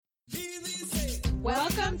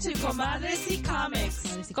Welcome to Comadres y Comics.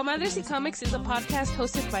 Comadres y Comics is a podcast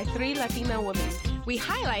hosted by 3 Latina women. We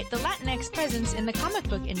highlight the Latinx presence in the comic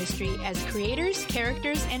book industry as creators,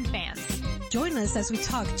 characters, and fans. Join us as we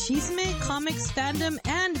talk chisme, comics, fandom,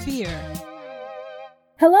 and beer.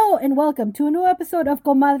 Hello and welcome to a new episode of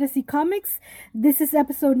Comadres y Comics. This is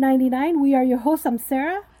episode 99. We are your hosts. I'm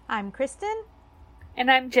Sarah. I'm Kristen.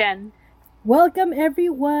 And I'm Jen. Welcome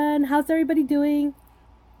everyone. How's everybody doing?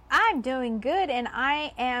 I'm doing good, and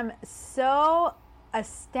I am so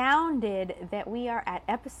astounded that we are at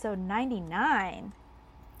episode 99.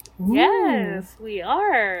 Ooh. Yes, we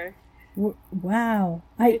are. Wow.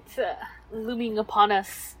 It's looming upon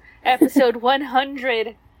us. Episode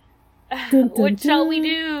 100. Dun, dun, what shall dun. we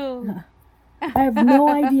do? I have no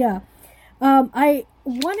idea. I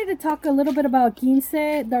wanted to talk a little bit about Quince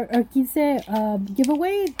giveaway,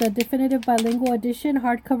 the definitive bilingual edition,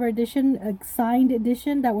 hardcover edition, signed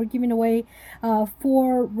edition that we're giving away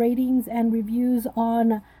for ratings and reviews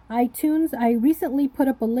on iTunes. I recently put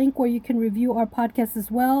up a link where you can review our podcast as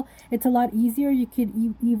well. It's a lot easier. You could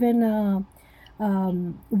even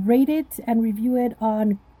rate it and review it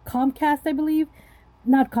on Comcast, I believe.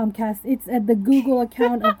 Not Comcast, it's at the Google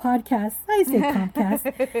account of podcasts. I say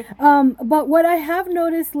Comcast. But what I have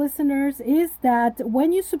noticed, listeners, is that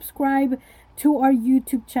when you subscribe to our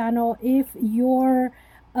YouTube channel, if your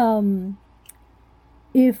ID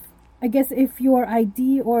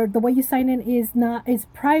or the way you sign in is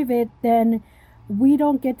private, then we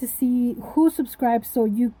don't get to see who subscribes, so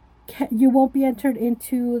you won't be entered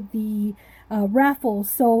into the raffle.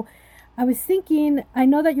 So I was thinking, I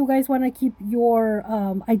know that you guys want to keep your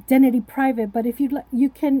identity private, but if you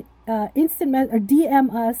can instant or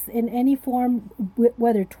DM us in any form,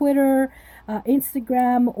 whether Twitter,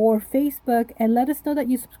 Instagram, or Facebook, and let us know that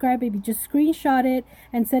you subscribe. Maybe just screenshot it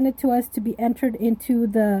and send it to us to be entered into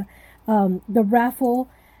the raffle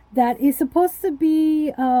that is supposed to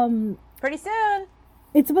be Pretty soon.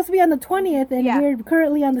 It's supposed to be on the 20th, and we're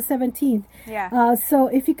currently on the 17th. Yeah. So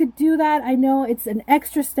if you could do that, I know it's an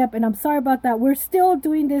extra step, and I'm sorry about that. We're still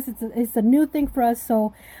doing this. It's a new thing for us,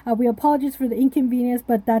 so we apologize for the inconvenience,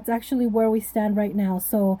 but that's actually where we stand right now.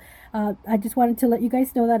 So I just wanted to let you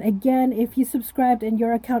guys know that, again, if you subscribed and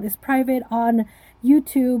your account is private on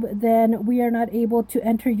YouTube, then we are not able to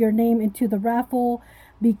enter your name into the raffle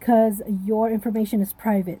because your information is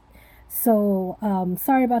private. So,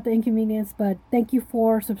 sorry about the inconvenience, but thank you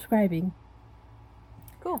for subscribing.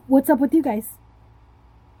 Cool. What's up with you guys?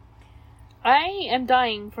 I am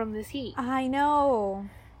dying from this heat. I know.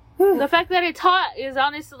 The fact that it's hot is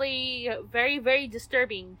honestly very, very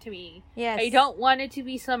disturbing to me. Yes. I don't want it to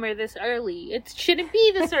be summer this early. It shouldn't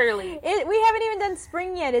be this early. We haven't even done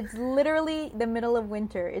spring yet. It's literally the middle of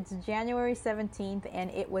winter. It's January 17th,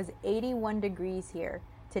 and it was 81 degrees here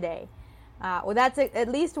today. Well, that's at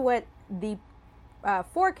least what the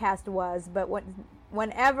forecast was, but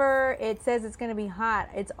whenever it says it's going to be hot,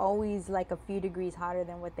 it's always like a few degrees hotter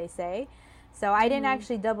than what they say. So I didn't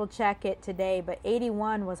actually double check it today, but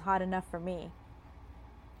 81 was hot enough for me.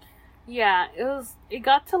 Yeah, it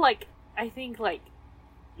got to I think 90.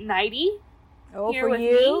 Oh, here for with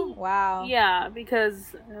you? me. Wow. Yeah,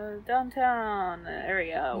 because downtown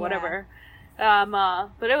area, whatever.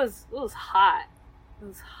 But it was hot. It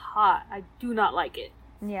was hot. I do not like it.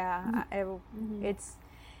 Yeah, it's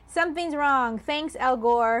something's wrong. Thanks, Al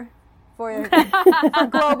Gore, for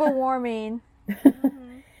global warming.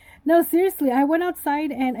 No, seriously, I went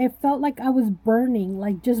outside and it felt like I was burning,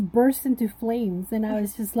 just burst into flames. And I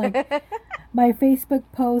was just like, my Facebook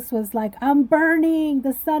post was like, I'm burning,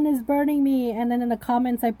 the sun is burning me. And then in the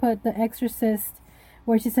comments, I put The Exorcist,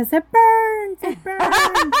 where she says, it burns.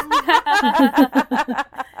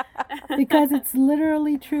 Because it's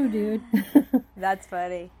literally true, dude. That's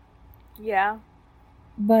funny. Yeah.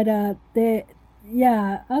 But other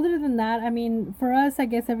than that, I mean, for us, I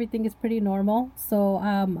guess everything is pretty normal. So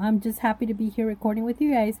I'm just happy to be here recording with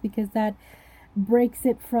you guys, because that breaks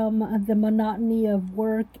it from the monotony of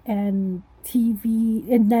work and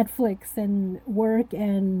TV and Netflix and work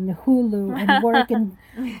and Hulu and work and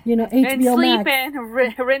HBO and sleep Max. And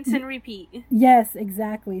rinse and repeat. Yes,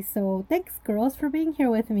 exactly. So thanks, girls, for being here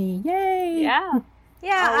with me. Yay! Yeah.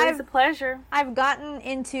 Always a pleasure. I've gotten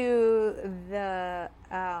into the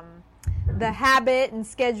habit and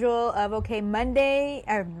schedule of Monday,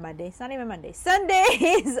 it's not even Monday.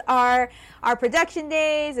 Sundays are our production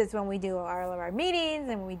days. It's when we do all of our meetings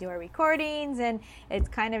and when we do our recordings, and it's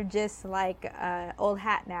kind of just like old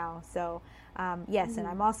hat now. So yes, and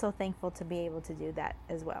I'm also thankful to be able to do that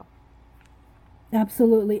as well.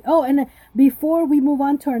 Absolutely. Oh, and before we move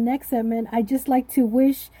on to our next segment, I'd just like to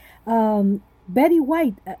wish Betty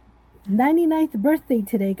White 99th birthday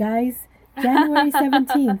today, guys. January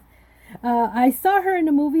 17th. I saw her in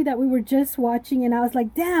a movie that we were just watching, and I was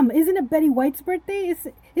like, damn, isn't it Betty White's birthday?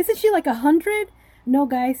 Isn't she like 100? No,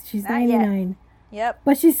 guys, she's 99. Yep.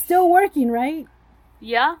 But she's still working, right?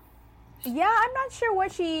 Yeah. Yeah, I'm not sure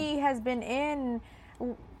what she has been in.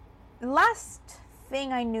 Last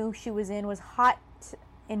thing I knew she was in was Hot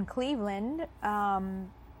in Cleveland.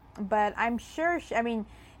 But I'm sure,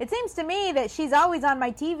 it seems to me that she's always on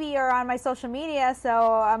my TV or on my social media,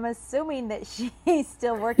 so I'm assuming that she's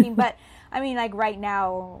still working. But, like right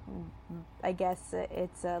now, I guess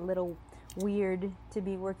it's a little weird to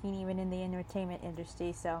be working even in the entertainment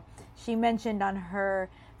industry. So she mentioned on her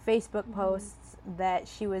Facebook posts that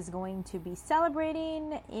she was going to be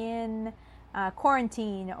celebrating in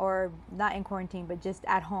quarantine, or not in quarantine, but just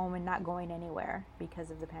at home and not going anywhere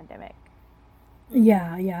because of the pandemic.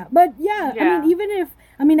 Yeah. But yeah. Even if,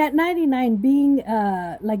 at 99, being,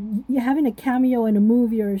 having a cameo in a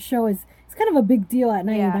movie or a show it's kind of a big deal at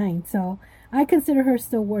 99. Yeah. So I consider her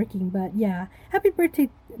still working. But yeah, happy birthday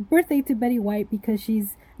to Betty White, because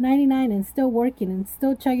she's 99 and still working and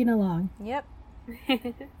still chugging along. Yep.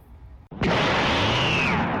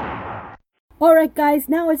 All right, guys,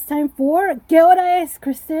 now it's time for ¿Qué hora es,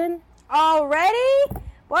 Kristen? Already?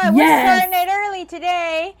 Boy, we're starting it early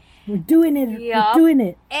today. We're doing it. Yep. We're doing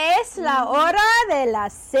it. Es la hora de la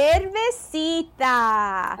cervecita.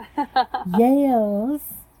 Yes.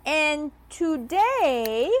 And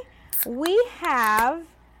today we have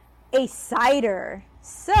a cider.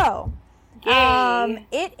 So,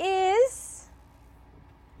 it is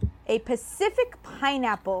a Pacific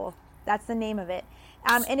Pineapple. That's the name of it.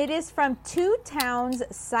 And it is from Two Towns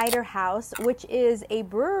Cider House, which is a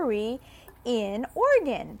brewery in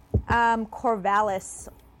Oregon. Corvallis,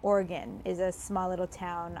 Oregon is a small little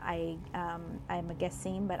town. I'm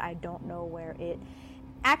guessing, but I don't know where it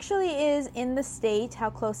actually is in the state, how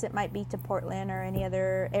close it might be to Portland or any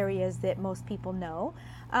other areas that most people know.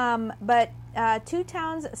 But Two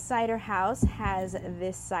Towns Cider House has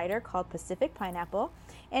this cider called Pacific Pineapple,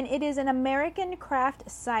 and it is an American craft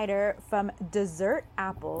cider from desert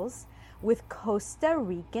apples with Costa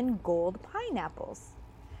Rican gold pineapples.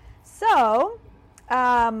 So,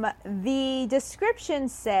 the description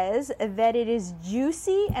says that it is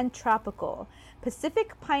juicy and tropical.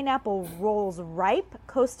 Pacific Pineapple rolls ripe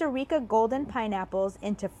Costa Rica golden pineapples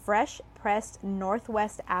into fresh pressed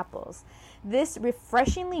Northwest apples. This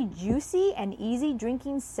refreshingly juicy and easy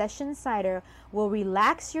drinking session cider will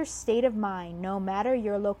relax your state of mind no matter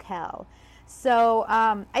your locale. So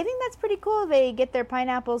I think that's pretty cool. They get their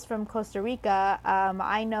pineapples from Costa Rica.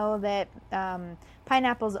 I know that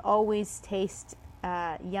pineapples always taste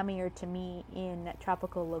yummier to me in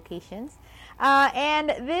tropical locations. And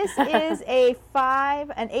this is an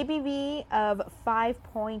ABV of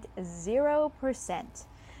 5.0%.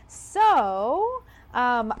 So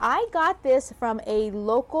I got this from a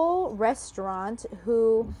local restaurant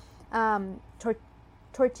who,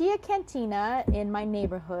 Tortilla Cantina in my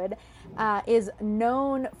neighborhood, is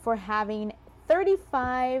known for having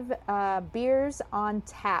 35 beers on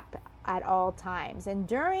tap at all times. And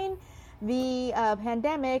during the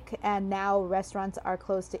pandemic, and now restaurants are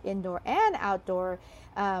closed to indoor and outdoor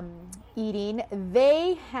eating,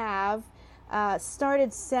 they have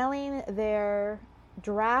started selling their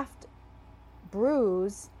draft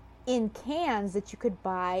brews in cans that you could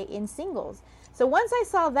buy in singles. So once I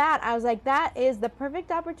saw that, I was like, that is the perfect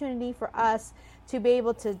opportunity for us to be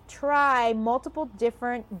able to try multiple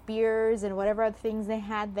different beers and whatever other things they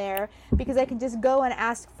had there, because I can just go and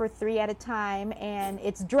ask for 3 at a time, and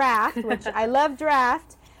it's draft, which I love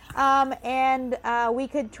draft, and we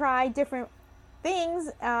could try different things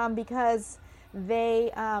because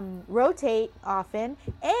they rotate often,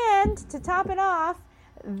 and to top it off,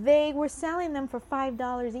 they were selling them for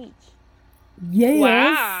 $5 each. Yes.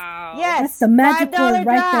 Wow. Yes. That's the magic word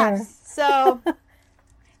right there. So,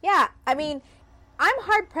 yeah, I mean, I'm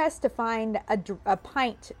hard pressed to find a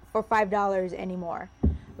pint for $5 anymore.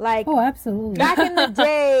 Like, oh, absolutely. Back in the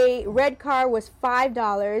day, Red Car was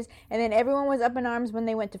 $5, and then everyone was up in arms when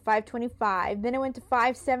they went to $5.25. Then it went to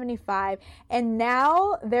 $5.75, and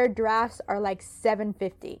now their drafts are like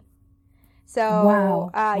 $7.50. So,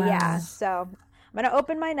 wow. Yeah. So I'm gonna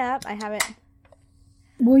open mine up. I haven't.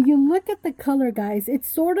 Well, you look at the color, guys. It's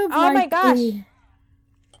sort of oh my gosh.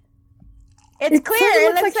 It's clear.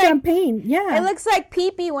 It looks like champagne. Yeah. It looks like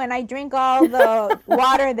pee-pee when I drink all the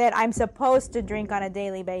water that I'm supposed to drink on a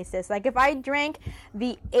daily basis. Like if I drank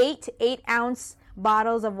the 8-ounce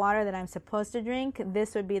bottles of water that I'm supposed to drink,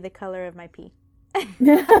 this would be the color of my pee. I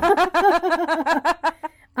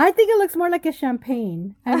think it looks more like a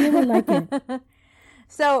champagne. I really like it.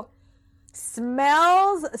 So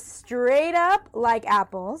Smells straight up like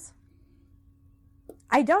apples.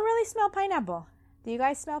 I don't really smell pineapple. Do you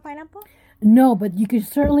guys smell pineapple? No, but you can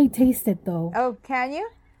certainly taste it though. Oh, can you?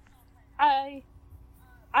 I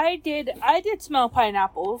did smell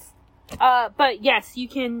pineapples. But yes, you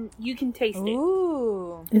can taste it.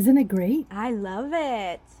 Ooh. Isn't it great? I love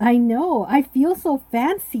it. I know. I feel so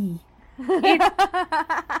fancy. Yeah.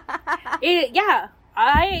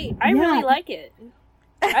 I really like it.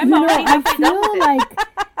 I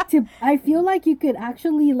feel like you could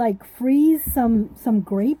actually like freeze some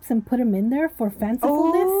grapes and put them in there for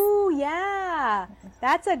fancifulness. Oh, yeah.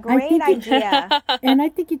 That's a great idea. And I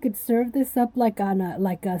think you could serve this up like on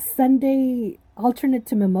a Sunday alternate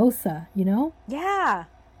to mimosa, you know? Yeah.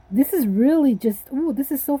 This is really just,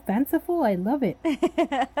 this is so fanciful. I love it.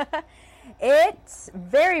 It's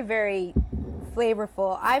very, very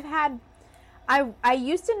flavorful. I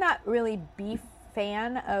used to not really be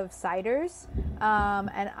fan of ciders,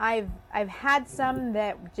 and I've had some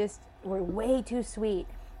that just were way too sweet.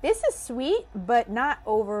 This is sweet, but not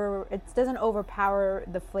over. It doesn't overpower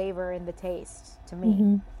the flavor and the taste to me.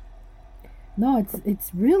 Mm-hmm. No,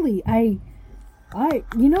 it's really I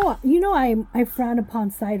frown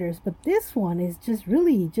upon ciders, but this one is just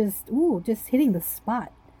really just hitting the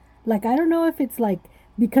spot. Like I don't know if it's like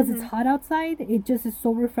because it's hot outside, it just is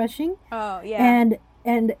so refreshing. Oh yeah.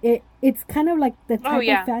 And it's kind of like the type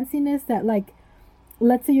of fanciness that like,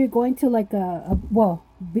 let's say you're going to like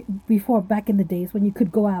before back in the days when you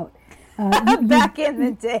could go out. Back in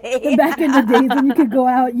the days when you could go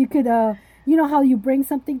out, you could you know how you bring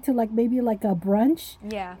something to like maybe like a brunch.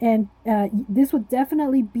 Yeah. And this would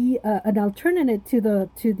definitely be an alternative to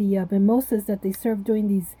the mimosas that they serve during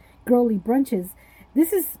these girly brunches.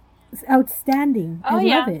 This is outstanding. I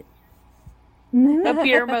love it. Mm-hmm. A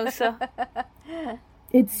beer mosa.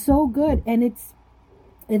 It's so good, and it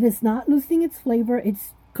is not losing its flavor.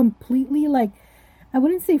 It's completely like, I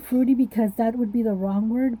wouldn't say fruity because that would be the wrong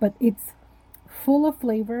word, but it's full of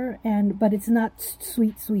flavor but it's not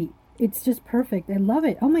sweet. It's just perfect. I love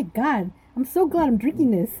it. Oh my God. I'm so glad I'm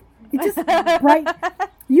drinking this. It just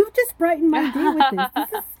you've just brightened my day with this.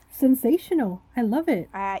 This is sensational. I love it.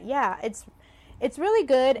 Yeah, it's really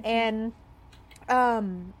good, and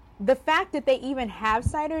the fact that they even have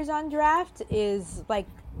ciders on draft is like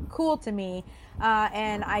cool to me,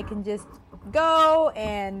 and I can just go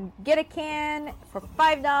and get a can for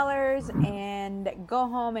 $5 and go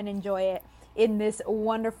home and enjoy it in this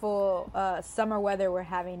wonderful summer weather we're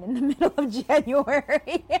having in the middle of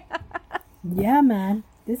January. Yeah, man,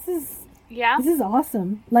 this is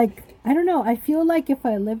awesome. Like, I don't know, I feel like if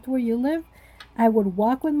I lived where you live, I would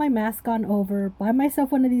walk with my mask on over, buy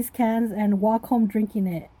myself one of these cans, and walk home drinking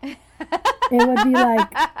it. It would be like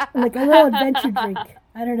a little adventure drink.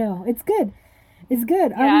 I don't know. It's good. It's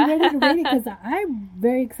good. Are we ready to rate it? Because I'm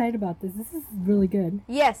very excited about this. This is really good.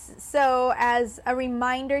 Yes. So as a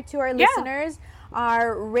reminder to our listeners,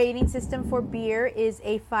 our rating system for beer is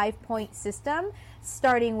a 5-point system,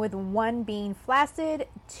 starting with 1 being flaccid,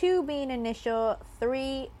 2 being initial,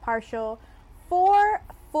 3 partial, 4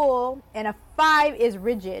 full, and a 5 is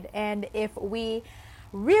rigid. And if we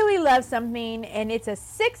really love something and it's a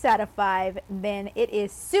 6 out of 5, then it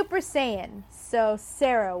is Super Saiyan. So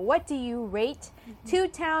Sarah, what do you rate Two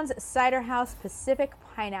Towns Cider House Pacific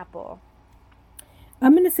Pineapple?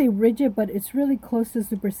 I'm going to say rigid, but it's really close to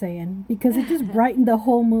Super Saiyan because it just brightened the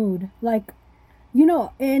whole mood. Like, you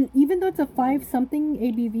know, and even though it's a 5-something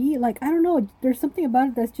ABV, like, I don't know, there's something about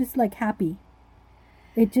it that's just like happy.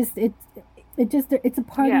 It's a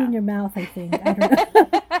party in your mouth, I think. I don't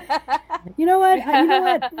know. You know what?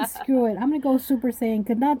 Screw it. I'm going to go Super Saiyan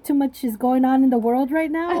because not too much is going on in the world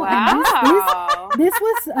right now. Wow. And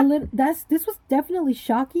this was definitely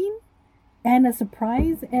shocking and a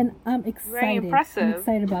surprise, and I'm excited. Very impressive. I'm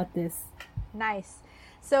excited about this. Nice.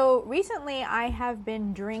 So recently I have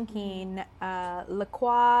been drinking La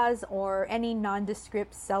Croix or any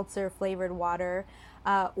nondescript seltzer flavored water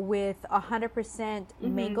with 100%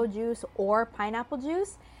 mango juice or pineapple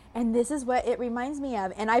juice. And this is what it reminds me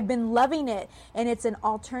of. And I've been loving it. And it's an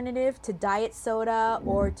alternative to diet soda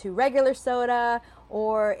or to regular soda,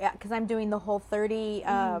 or because I'm doing the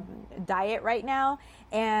Whole30 diet right now.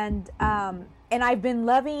 And I've been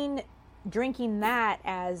loving drinking that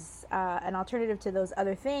as an alternative to those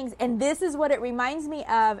other things. And this is what it reminds me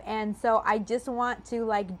of. And so I just want to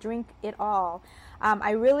like drink it all.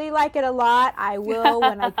 I really like it a lot. I will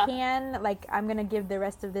when I can. Like, I'm going to give the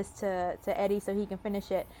rest of this to Eddie so he can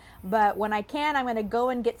finish it. But when I can, I'm going to go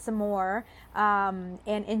and get some more and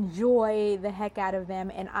enjoy the heck out of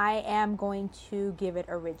them. And I am going to give it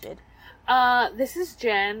a rigid. This is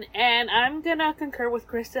Jen, and I'm gonna concur with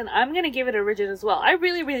Kristen. I'm gonna give it a rigid as well. I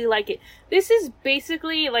really, really like it. This is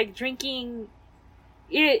basically like drinking.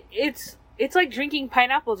 It's like drinking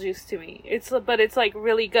pineapple juice to me. But it's like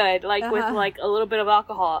really good, like with like a little bit of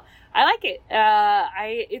alcohol. I like it.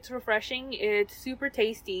 It's refreshing. It's super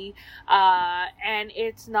tasty, and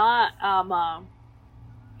it's not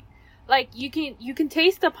like you can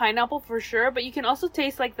taste the pineapple for sure, but you can also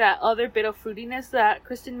taste like that other bit of fruitiness that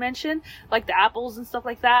Kristen mentioned, like the apples and stuff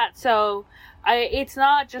like that. So it's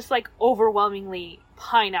not just like overwhelmingly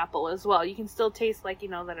pineapple as well. You can still taste like,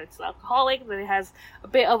 that it's alcoholic, that it has a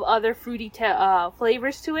bit of other fruity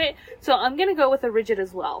flavors to it. So I'm gonna go with a rigid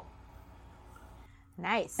as well.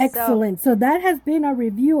 Nice. Excellent. So that has been our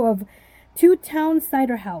review of Two Town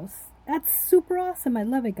Cider House. That's super awesome. I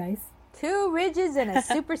love it, guys. 2 Ridges and a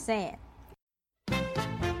Super Saiyan.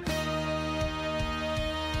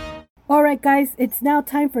 All right, guys, it's now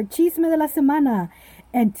time for Chisme de la Semana.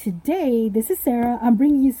 And today, this is Sarah. I'm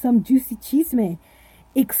bringing you some juicy chisme.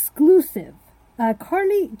 Exclusive.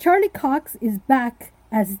 Charlie Cox is back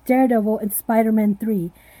as Daredevil in Spider-Man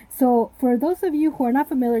 3. So, for those of you who are not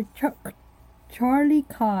familiar, Charlie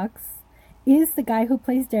Cox is the guy who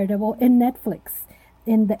plays Daredevil in Netflix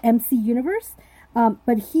in the MC universe.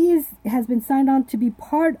 But he has been signed on to be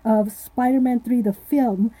part of Spider-Man 3, the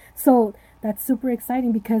film. So that's super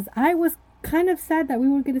exciting because I was kind of sad that we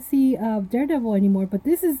weren't going to see Daredevil anymore. But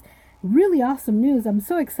this is really awesome news. I'm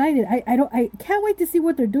so excited. I can't wait to see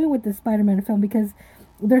what they're doing with the Spider-Man film because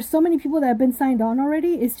there's so many people that have been signed on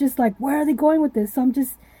already. It's just like, where are they going with this? So I'm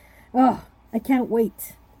just, I can't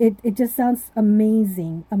wait. It just sounds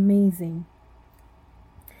amazing.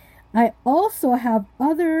 I also have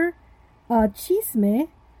other chisme.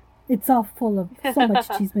 It's all full of so much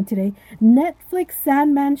chisme today. Netflix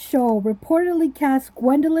Sandman show reportedly cast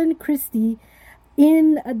Gwendolyn Christie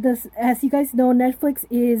in this. As you guys know, Netflix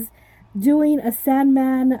is doing a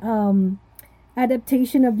Sandman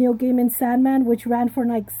adaptation of Neil Gaiman's Sandman, which ran for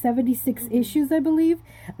like 76 issues, I believe.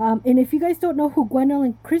 And if you guys don't know who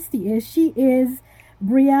Gwendolyn Christie is, she is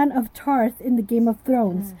Brienne of Tarth in the Game of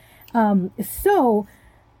Thrones. So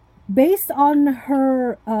based on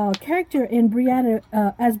her character in Brienne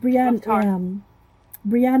of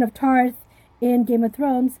Tarth in Game of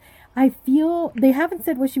Thrones, I feel they haven't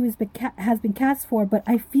said what she has been cast for, but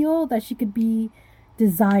I feel that she could be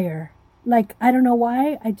Desire. Like, I don't know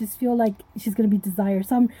why, I just feel like she's gonna be Desire.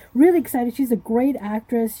 So I'm really excited. She's a great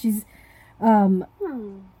actress. She's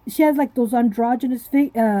she has like those androgynous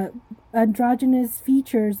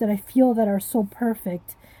features that I feel that are so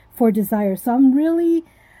perfect for Desire. So I'm really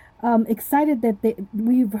excited that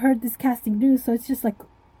we've heard this casting news. So it's just like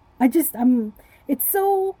I'm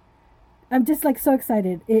just like so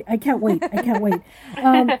excited. I can't wait.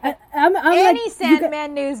 I'm Any like,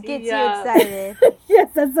 Sandman news gets you excited. Yes,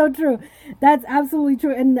 that's so true. That's absolutely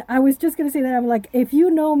true. And I was just gonna say that I'm like, if you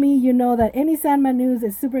know me, you know that any Sandman news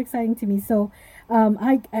is super exciting to me. So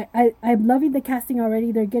I'm loving the casting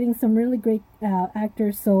already. They're getting some really great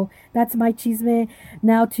actors. So that's my chisme.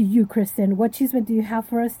 Now to you, Kristen. What chisme do you have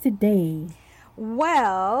for us today?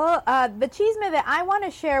 Well, the chisme that I want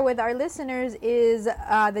to share with our listeners is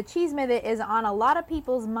the chisme that is on a lot of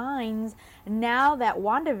people's minds now that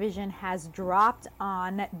WandaVision has dropped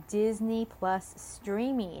on Disney Plus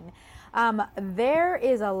streaming. There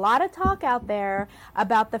is a lot of talk out there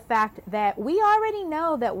about the fact that we already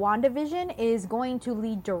know that WandaVision is going to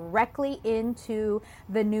lead directly into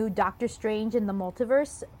the new Doctor Strange in the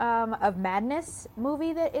Multiverse of Madness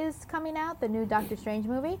movie that is coming out, the new Doctor Strange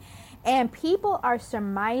movie. And people are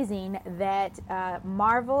surmising that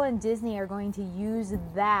Marvel and Disney are going to use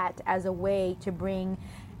that as a way to bring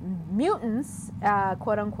mutants,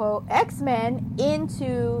 quote unquote, X-Men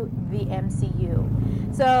into the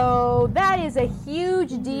MCU. So that is a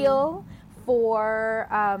huge deal for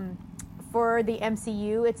the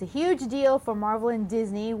MCU. It's a huge deal for Marvel and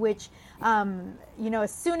Disney, which, as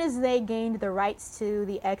soon as they gained the rights to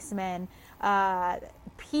the X-Men,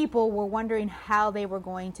 people were wondering how they were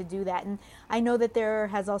going to do that. And I know that there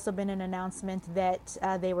has also been an announcement that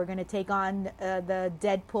they were going to take on the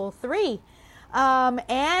Deadpool 3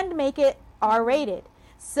 and make it R-rated.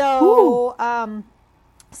 So,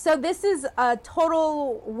 so this is a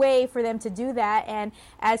total way for them to do that. And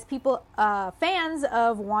as people, fans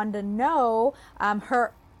of Wanda know,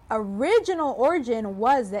 her original origin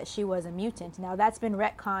was that she was a mutant. Now that's been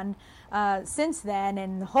retconned since then,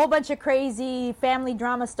 and a whole bunch of crazy family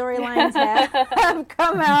drama storylines have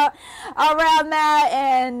come out around that,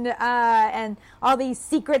 and all these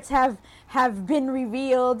secrets have been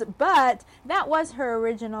revealed. But that was her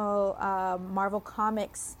original Marvel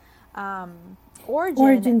Comics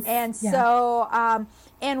origin. And yeah. so,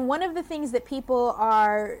 and one of the things that people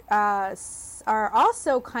are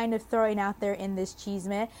also kind of throwing out there in this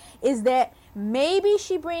chisme is that maybe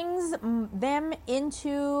she brings them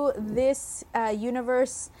into this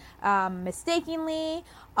universe mistakenly,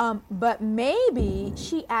 but maybe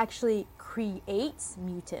she actually creates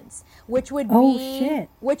mutants, which would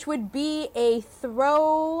be a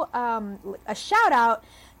shout out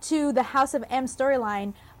to the House of M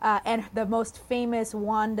storyline and the most famous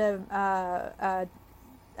Wanda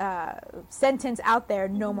sentence out there,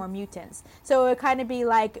 no more mutants. So it would kind of be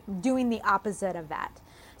like doing the opposite of that.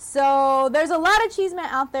 So there's a lot of chisme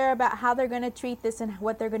out there about how they're going to treat this and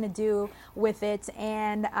what they're going to do with it.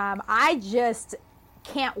 And I just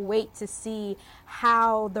can't wait to see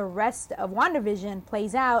how the rest of WandaVision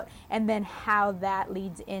plays out, and then how that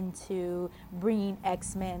leads into bringing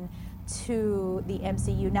X-Men to the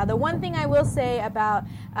MCU. Now, the one thing I will say about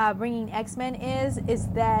bringing X-Men is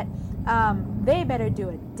that they better do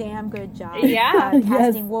a damn good job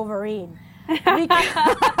casting Wolverine.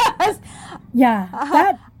 Because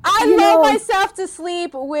I lull myself to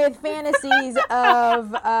sleep with fantasies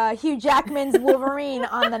of Hugh Jackman's Wolverine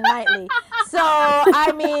on the nightly. So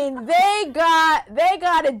I mean, they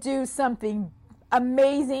got to do something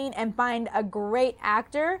amazing and find a great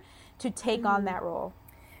actor to take on that role.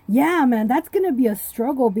 Yeah, man, that's going to be a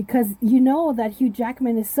struggle because you know that Hugh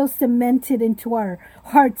Jackman is so cemented into our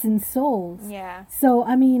hearts and souls. Yeah. So,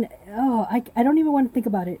 I mean, I don't even want to think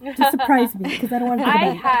about it. Just surprise me because I don't want to think about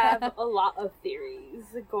it. I have a lot of theories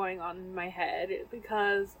going on in my head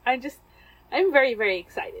because I'm very, very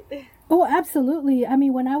excited. Oh, absolutely. I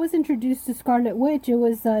mean, when I was introduced to Scarlet Witch, it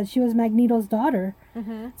was she was Magneto's daughter.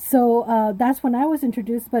 Mm-hmm. So that's when I was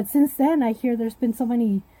introduced. But since then, I hear there's been so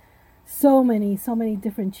many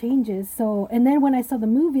different changes. So, and then when I saw the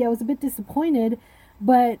movie, I was a bit disappointed,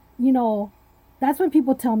 but you know, that's when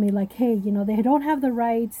people tell me like, hey, you know, they don't have the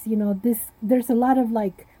rights, you know, there's a lot of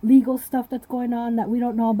like legal stuff that's going on that we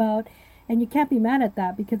don't know about, and you can't be mad at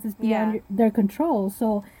that because it's beyond their control.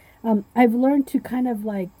 So, I've learned to kind of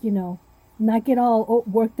like, you know, not get all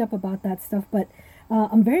worked up about that stuff, but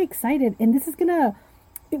I'm very excited, and this is gonna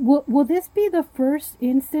Will this be the first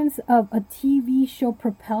instance of a TV show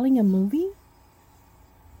propelling a movie?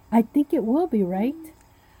 I think it will be, right?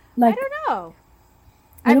 Like, I don't know.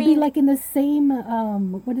 It'll be like in the same,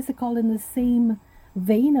 what is it called? In the same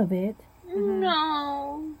vein of it.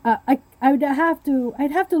 No. I'd have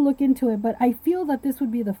to look into it, but I feel that this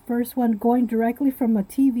would be the first one going directly from a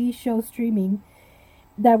TV show streaming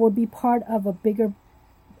that would be part of a bigger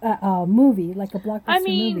movie, like a blockbuster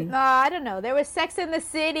movie. I don't know. There was Sex in the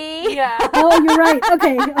City. Yeah. Oh, you're right.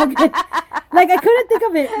 Okay. Like, I couldn't think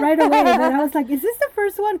of it right away, but I was like, is this the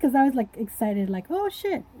first one? Because I was like excited, like, oh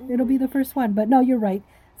shit, it'll be the first one. But no, you're right.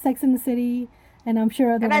 Sex in the City, and I'm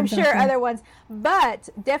sure other ones. But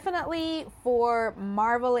definitely for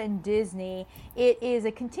Marvel and Disney, it is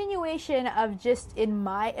a continuation of, just in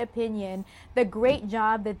my opinion, the great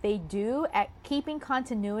job that they do at keeping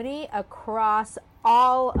continuity across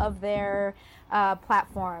all of their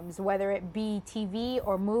platforms, whether it be TV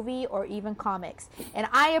or movie or even comics. And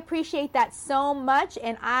I appreciate that so much,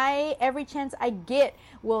 and every chance I get,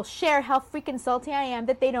 will share how freaking salty I am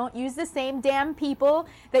that they don't use the same damn people,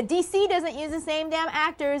 that DC doesn't use the same damn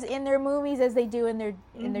actors in their movies as they do in their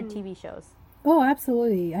TV shows. Oh,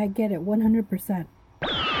 absolutely. I get it 100%.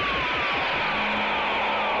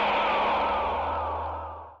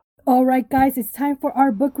 All right, guys, it's time for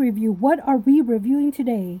our book review. What are we reviewing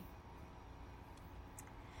today?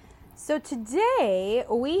 So today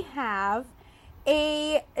we have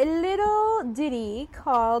a little ditty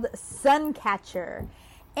called Suncatcher.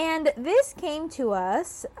 And this came to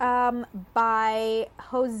us by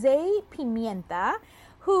Jose Pimienta,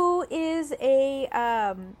 who is a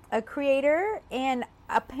creator and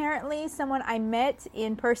apparently someone I met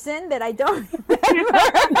in person that I don't remember.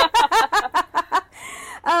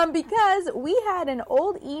 Because we had an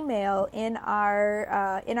old email in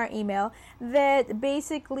our email that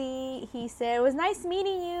basically he said, it was nice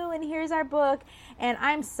meeting you and here's our book. And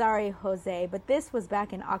I'm sorry, Jose, but this was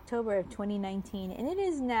back in October of 2019 and it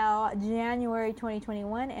is now January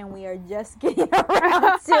 2021 and we are just getting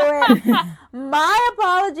around to it. My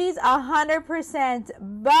apologies 100%,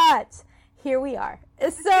 but here we are.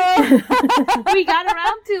 So we got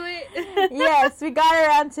around to it. Yes, we got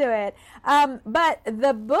around to it. But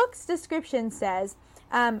the book's description says,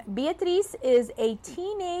 Beatriz is a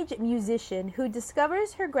teenage musician who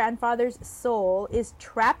discovers her grandfather's soul is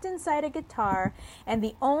trapped inside a guitar, and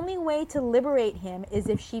the only way to liberate him is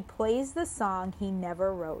if she plays the song he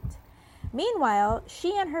never wrote. Meanwhile,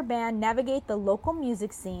 she and her band navigate the local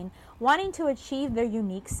music scene, wanting to achieve their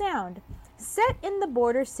unique sound. Set in the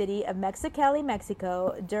border city of Mexicali,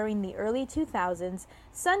 Mexico, during the early 2000s,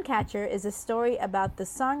 Suncatcher is a story about the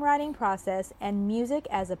songwriting process and music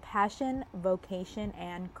as a passion, vocation,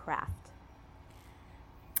 and craft.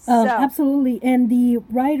 Absolutely. And the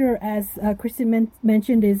writer, as Kristen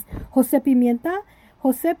mentioned, is Jose Pimienta.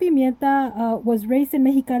 Jose Pimienta was raised in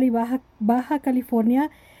Mexicali, Baja California,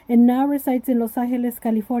 and now resides in Los Angeles,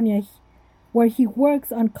 California, where he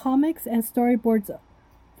works on comics and storyboards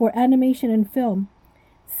for animation and film.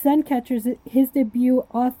 Suncatcher is his debut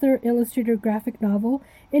author-illustrator graphic novel,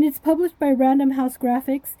 and it's published by Random House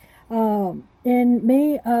Graphics in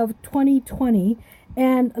May of 2020.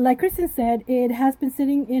 And like Kristen said, it has been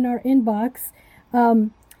sitting in our inbox.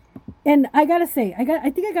 And I gotta say, I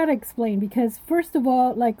think I gotta explain, because first of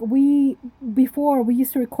all, like before we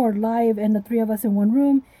used to record live and the three of us in one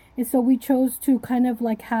room, and so we chose to kind of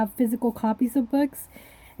like have physical copies of books.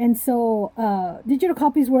 And so digital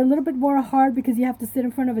copies were a little bit more hard because you have to sit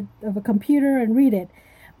in front of a computer and read it.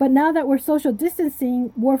 But now that we're social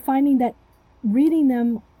distancing, we're finding that reading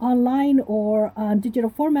them online or on digital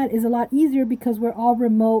format is a lot easier because we're all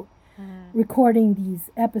remote recording these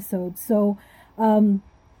episodes. So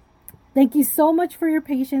thank you so much for your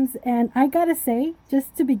patience. And I gotta say,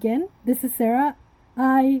 just to begin, this is Sarah.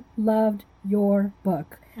 I loved your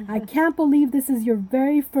book. I can't believe this is your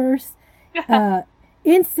very first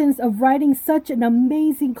instance of writing such an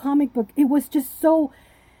amazing comic book. It was just so...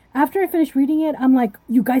 After I finished reading it, I'm like,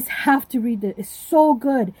 you guys have to read it. It's so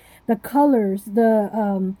good. The colors,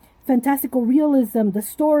 the fantastical realism, the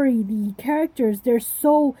story, the characters,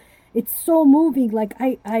 it's so moving. Like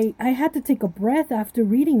I had to take a breath after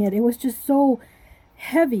reading it. It was just so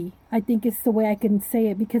heavy, I think is the way I can say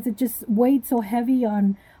it, because it just weighed so heavy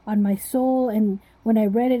on my soul. And when I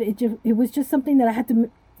read it, it was just something that I had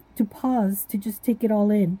to pause to just take it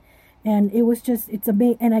all in. And it was just, it's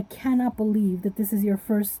amazing. And I cannot believe that this is your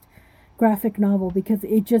first graphic novel, because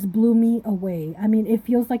it just blew me away. I mean, it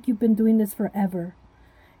feels like you've been doing this forever,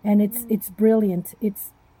 and it's brilliant.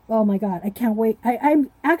 It's, oh my God, I can't wait.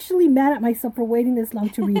 I'm actually mad at myself for waiting this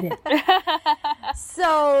long to read it.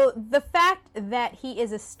 So the fact that he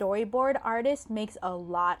is a storyboard artist makes a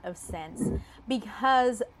lot of sense,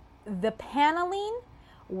 because the paneling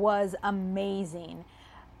was amazing.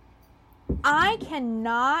 I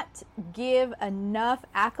cannot give enough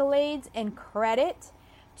accolades and credit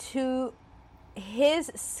to his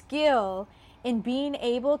skill in being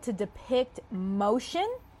able to depict motion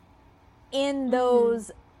in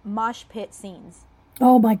those mosh pit scenes.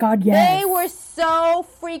 Oh my God, yes. They were so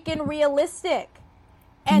freaking realistic.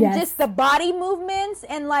 And just the body movements,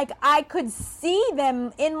 and like I could see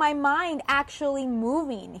them in my mind actually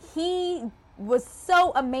moving. He was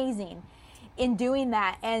so amazing in doing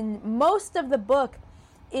that. And most of the book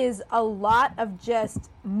is a lot of just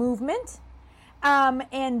movement,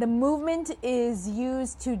 and the movement is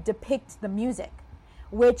used to depict the music,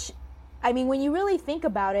 which, I mean, when you really think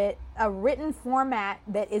about it, a written format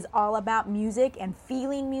that is all about music and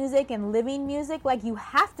feeling music and living music, like, you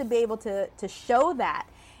have to be able to show that.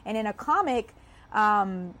 And in a comic,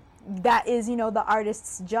 that is, you know, the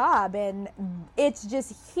artist's job. And it's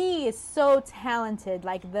just, he is so talented.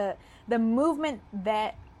 Like the movement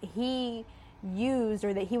that he used,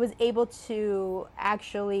 or that he was able to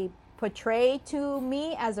actually portray to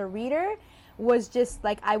me as a reader, was just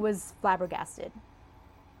like, I was flabbergasted.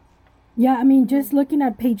 Yeah, I mean, just looking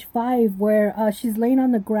at page 5 where she's laying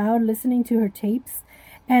on the ground listening to her tapes,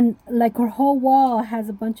 and like her whole wall has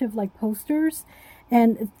a bunch of like posters.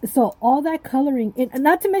 And so all that coloring, and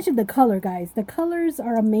not to mention the color, guys. The colors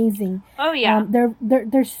are amazing. Oh yeah,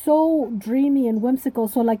 they're so dreamy and whimsical.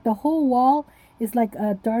 So like the whole wall is like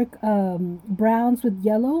dark browns with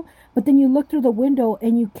yellow. But then you look through the window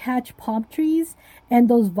and you catch palm trees and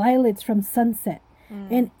those violets from sunset.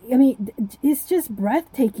 And I mean, it's just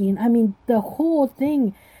breathtaking. I mean, the whole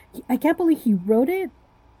thing. I can't believe he wrote it.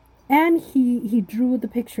 And he drew the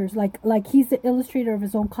pictures, like he's the illustrator of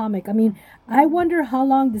his own comic. I mean, I wonder how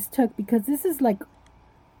long this took, because this is like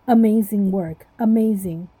amazing work.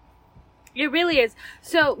 Amazing. It really is.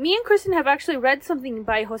 So me and Kristen have actually read something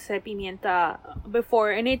by Jose Pimienta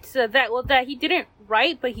before, and it's that he didn't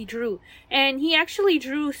write, but he drew. And he actually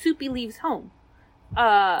drew Soupy Leaves Home.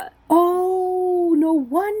 Oh, no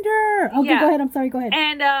wonder. Okay, yeah. Go ahead. I'm sorry. Go ahead.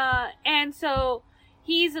 And so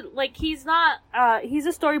he's a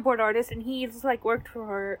storyboard artist, and he's worked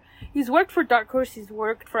for Dark Horse, he's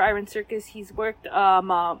worked for Iron Circus, he's worked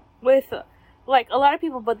with like a lot of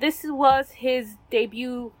people, but this was his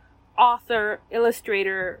debut author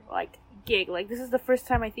illustrator gig. Like, this is the first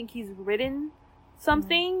time I think he's written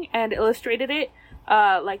something and illustrated it,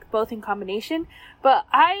 like both in combination. But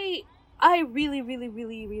I really, really,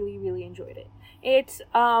 really, really, really enjoyed it. It's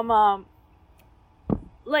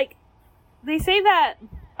like, they say that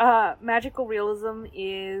magical realism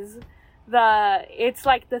is it's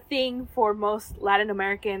like the thing for most Latin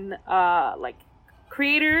American like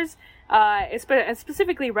creators,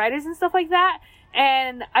 specifically writers and stuff like that.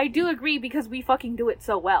 And I do agree, because we fucking do it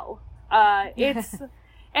so well. That's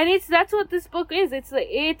what this book is.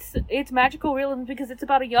 It's magical realism because it's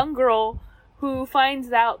about a young girl who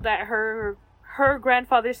finds out that her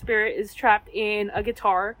grandfather's spirit is trapped in a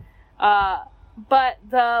guitar. But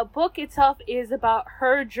the book itself is about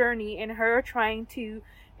her journey and her trying to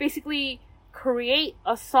basically create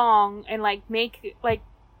a song and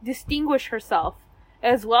distinguish herself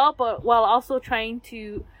as well, but while also trying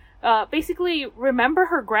to basically remember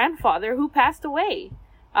her grandfather who passed away.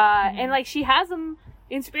 And she has him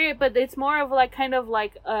in spirit, but it's more of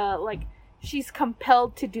she's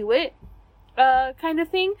compelled to do it kind of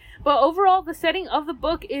thing. But overall, the setting of the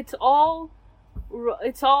book, it's all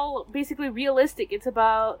basically realistic. It's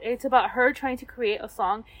about her trying to create a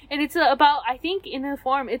song, and it's about, I think in the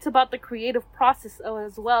form, it's about the creative process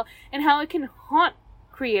as well, and how it can haunt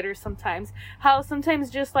creators sometimes. How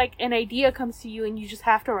sometimes just an idea comes to you and you just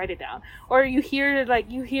have to write it down, or you hear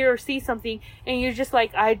or see something and you're just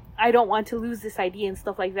I don't want to lose this idea and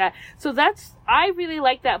stuff like that. So I really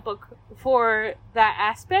like that book for that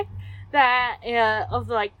aspect, that of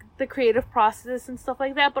the creative process and stuff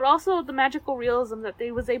like that, but also the magical realism that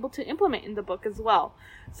they was able to implement in the book as well.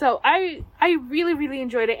 So I really, really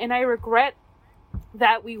enjoyed it, and I regret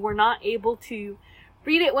that we were not able to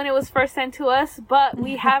read it when it was first sent to us, but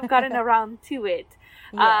we have gotten around to it.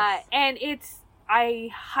 Yes. And I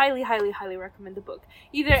highly, highly, highly recommend the book.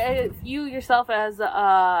 Either if you yourself as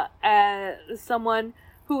someone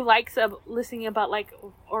who likes listening about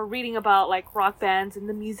or reading about rock bands and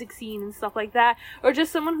the music scene and stuff like that, or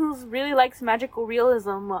just someone who really likes magical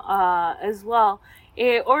realism as well,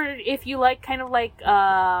 or if you like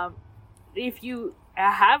if you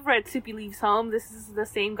have read Soupy Leaves Home, this is the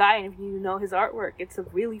same guy, and if you know his artwork, it's a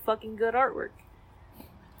really fucking good artwork.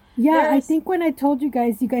 Yeah, I think when I told you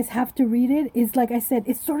guys have to read it, is like I said,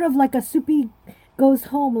 it's sort of like a Soupy Goes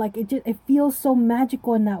Home. It feels so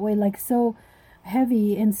magical in that way, so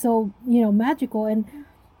heavy and so magical, and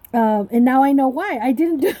now I know why. I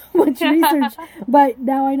didn't do much research, but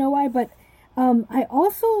now I know why. But I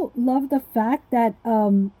also love the fact that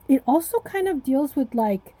it also kind of deals with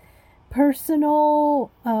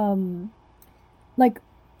personal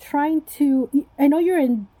trying to, I know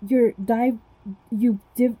you've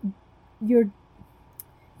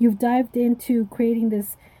dived into creating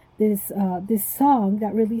this song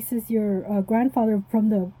that releases your grandfather from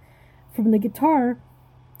the guitar,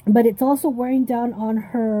 but it's also wearing down on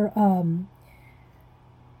her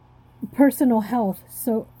personal health.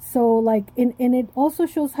 So and it also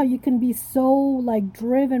shows how you can be so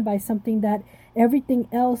driven by something that everything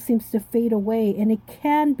else seems to fade away, and it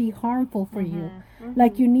can be harmful for you.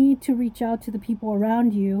 You need to reach out to the people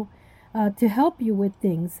around you to help you with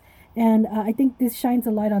things, and I think this shines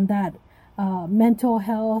a light on that mental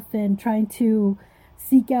health and trying to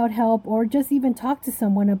seek out help, or just even talk to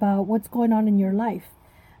someone about what's going on in your life.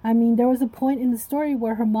 I mean, there was a point in the story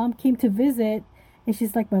where her mom came to visit, and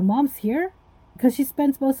she's like, my mom's here? Because she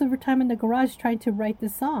spends most of her time in the garage trying to write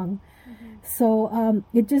this song. So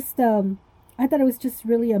it just I thought it was just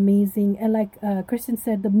really amazing. And like Kristen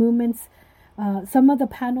said, the movements, some of the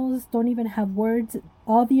panels don't even have words.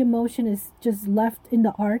 All the emotion is just left in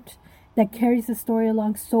the art that carries the story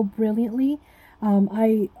along so brilliantly.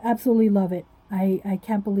 I absolutely love it. I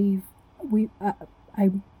can't believe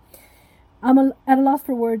I'm at a loss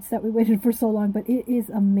for words that we waited for so long, but it is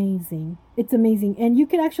amazing. It's amazing. And you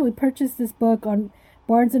can actually purchase this book on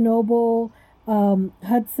Barnes & Noble,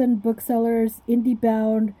 Hudson Booksellers,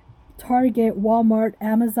 IndieBound, Target, Walmart,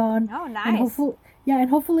 Amazon. Oh, nice. And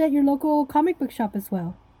hopefully at your local comic book shop as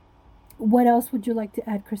well. What else would you like to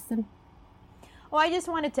add, Kristen? Well, I just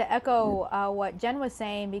wanted to echo what Jen was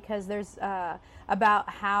saying, because there's about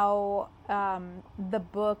how the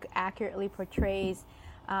book accurately portrays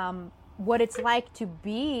what it's like to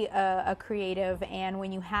be a creative, and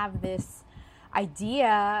when you have this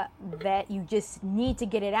idea that you just need to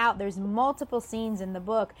get it out. There's multiple scenes in the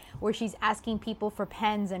book where she's asking people for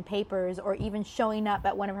pens and papers, or even showing up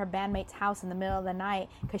at one of her bandmates' house in the middle of the night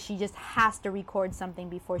because she just has to record something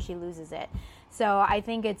before she loses it. So I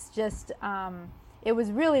think it's just it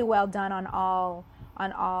was really well done on all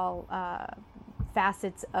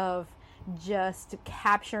facets of just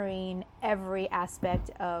capturing every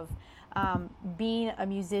aspect of being a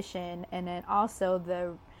musician, and then also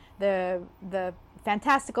the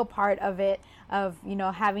fantastical part of it, of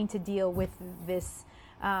having to deal with this,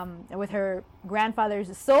 with her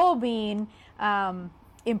grandfather's soul being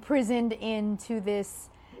imprisoned into this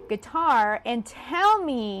guitar. And tell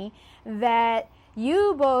me that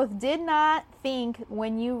you both did not think,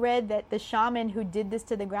 when you read that the shaman who did this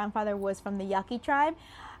to the grandfather was from the Yaqui tribe,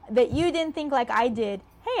 that you didn't think like I did,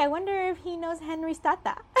 hey, I wonder if he knows Henry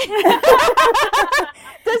Stata. Does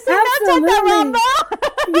he know Chatarrambo?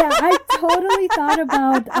 Yeah, I totally thought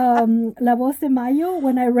about La Voz de Mayo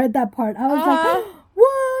when I read that part. I was like,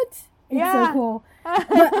 what? It's so cool.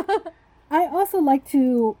 But I also like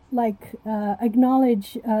to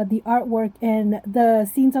acknowledge the artwork and the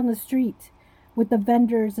scenes on the street with the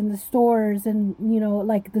vendors and the stores, and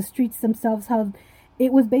like the streets themselves, how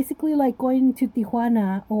it was basically like going to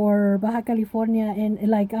Tijuana or Baja California, and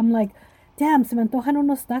like I'm like, damn, se me antojan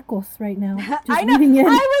unos tacos right now. I know. I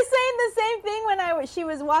was saying the same thing when she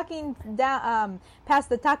was walking down past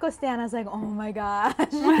the taco stand. I was like, oh my gosh.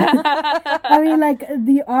 I mean, like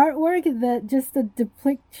the artwork, the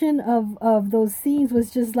depiction of those scenes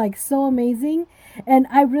was just like so amazing, and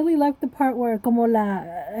I really liked the part where como la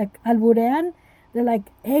alburean, they're like,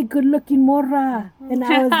 hey, good looking morra, and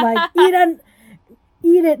I was like,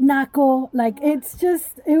 eat it, Naco. Like it's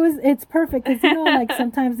perfect, because like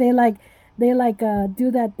sometimes they do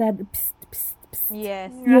that psst, psst, psst,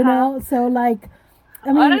 yes, so like,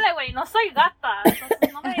 I mean, órale, güey, no soy gata,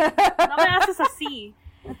 no me haces así.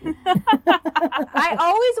 I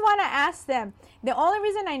always want to ask them. The only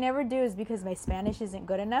reason I never do is because my Spanish isn't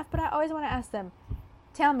good enough, but I always want to ask them,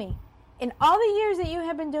 tell me, in all the years that you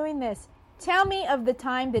have been doing this, tell me of the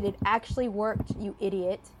time that it actually worked, you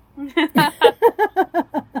idiot.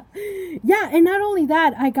 Yeah, and not only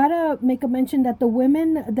that, I gotta make a mention that the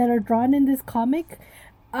women that are drawn in this comic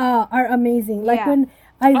are amazing. Like when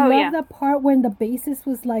I love the part when the bassist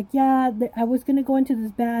was like, I was gonna go into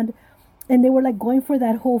this band, and they were like going for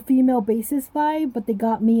that whole female bassist vibe, but they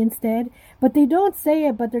got me instead. But they don't say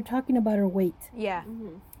it, but they're talking about her weight. Yeah.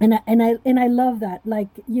 Mm-hmm. And I love that. Like,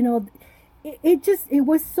 it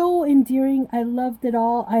was so endearing. I loved it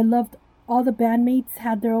all. I loved all the bandmates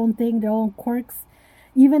had their own thing, their own quirks.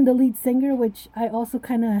 Even the lead singer, which I also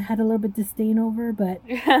kind of had a little bit disdain over, but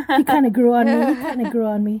he kind of grew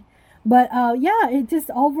on me. But it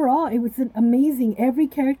just overall, it was amazing. Every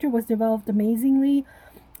character was developed amazingly.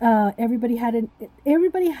 Everybody had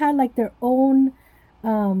like their own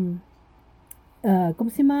 ¿cómo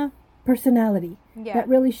se llama? Personality that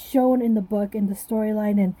really shone in the book, in the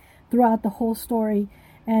storyline, and throughout the whole story.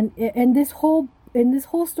 And this whole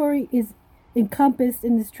story is encompassed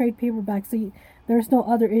in this trade paperback, so there's no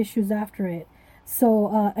other issues after it. So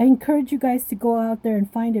I encourage you guys to go out there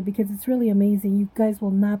and find it, because it's really amazing. You guys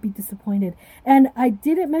will not be disappointed. And I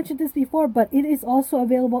didn't mention this before, but it is also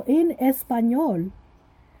available in Espanol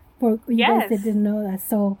for you guys that didn't know that.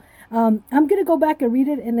 So I'm gonna go back and read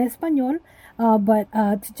it in Espanol, but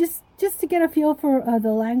to just to get a feel for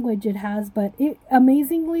the language it has. But it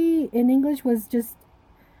amazingly in English was just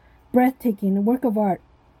breathtaking, a work of art,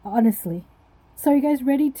 honestly. So are you guys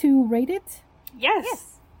ready to rate it?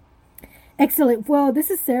 Yes. Excellent. Well, this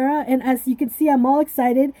is Sarah, and as you can see, I'm all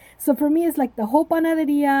excited. So for me, it's like the whole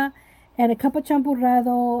panaderia and a cup of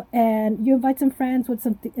champurrado, and you invite some friends with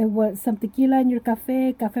some tequila in your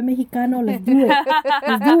café mexicano. Let's do it.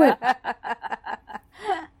 Let's do it.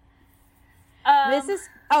 This is...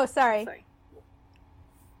 Oh, sorry.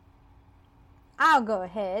 I'll go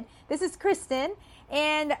ahead. This is Kristen.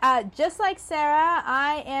 And just like Sarah,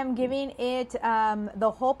 I am giving it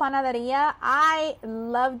the whole panaderia. I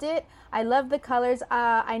loved it. I love the colors.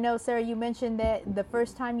 I know, Sarah, you mentioned that the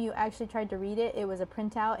first time you actually tried to read it, it was a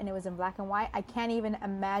printout and it was in black and white. I can't even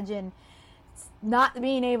imagine not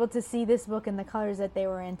being able to see this book in the colors that they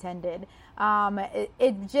were intended.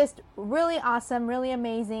 It's just really awesome, really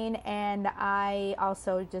amazing, and I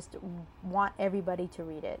also just want everybody to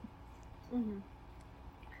read it. Mm-hmm.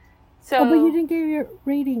 So, but you didn't give your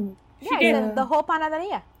rating. Yeah, I said the whole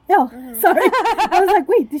panaderia. Oh, sorry. I was like,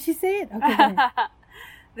 wait, did she say it? Okay.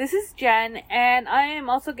 This is Jen, and I am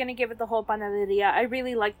also going to give it the whole panaderia. I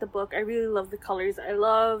really like the book. I really love the colors. I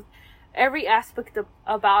love every aspect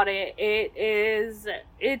about it.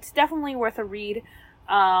 It's definitely worth a read.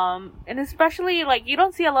 And especially, like, you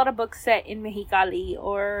don't see a lot of books set in Mexicali,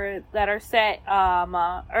 or that are set,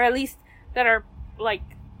 or at least that are, like,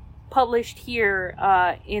 published here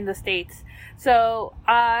in the States. So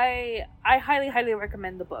I highly, highly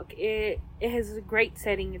recommend the book. It has a great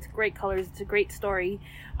setting, it's great colors, it's a great story.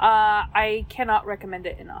 I cannot recommend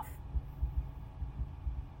it enough.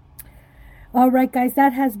 All right, guys,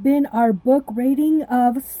 that has been our book rating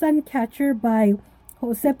of Suncatcher by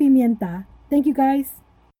Jose Pimienta. Thank you, guys.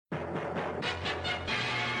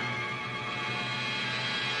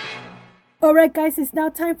 All right, guys, it's now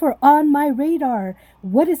time for On My Radar.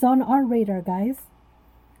 What is on our radar, guys?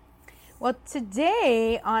 Well,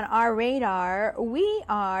 today on our radar, we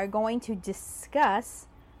are going to discuss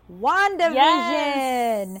WandaVision.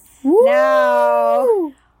 Yes.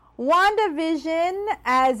 Now, WandaVision,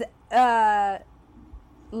 as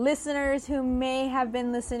listeners who may have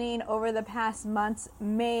been listening over the past months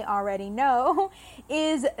may already know,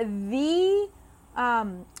 is the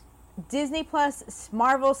Disney Plus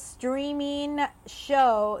Marvel streaming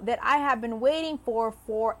show that I have been waiting for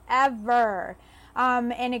forever.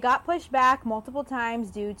 And it got pushed back multiple times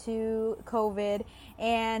due to COVID,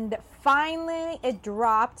 and finally it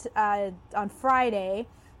dropped on Friday,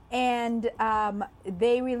 and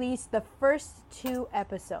they released the first 2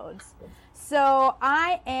 episodes. So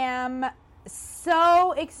I am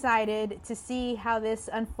so excited to see how this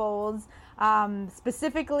unfolds,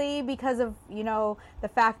 specifically because of, the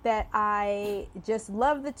fact that I just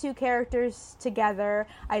love the 2 characters together.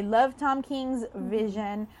 I love Tom King's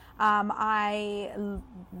vision. I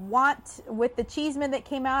want, with the Cheeseman that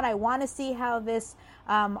came out, I want to see how this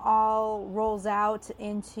all rolls out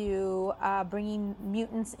into bringing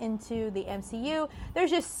mutants into the MCU.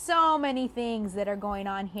 There's just so many things that are going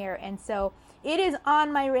on here, and so it is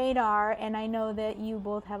on my radar, and I know that you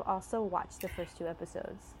both have also watched the first 2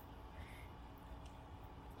 episodes.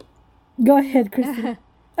 Go ahead, Kristen.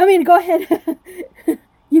 I mean, go ahead.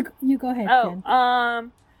 you go ahead, Jen.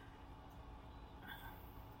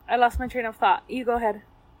 I lost my train of thought. You go ahead.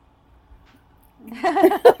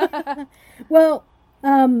 Well,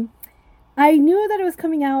 I knew that it was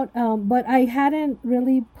coming out, but I hadn't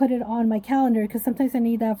really put it on my calendar because sometimes I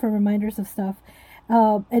need that for reminders of stuff.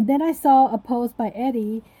 And then I saw a post by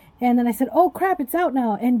Eddie, and then I said, oh crap, it's out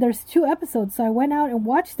now. And there's 2 episodes. So I went out and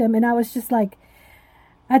watched them, and I was just like,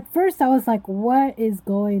 at first I was like, what is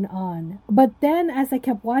going on? But then as I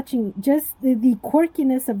kept watching, just the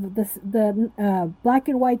quirkiness of the black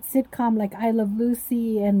and white sitcom like I Love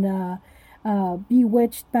Lucy and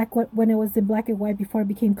Bewitched back when it was in black and white before it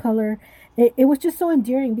became color, it was just so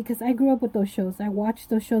endearing because I grew up with those shows. I watched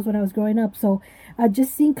those shows when I was growing up. So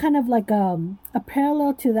just seeing kind of like a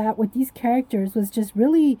parallel to that with these characters was just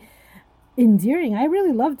really endearing. I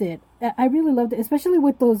really loved it. I really loved it, especially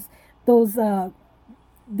with those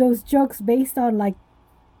jokes based on like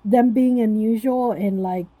them being unusual and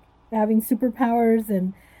like having superpowers,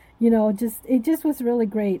 and it just was really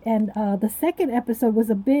great. And the second episode was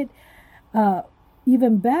a bit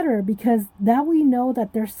even better because now we know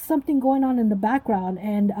that there's something going on in the background,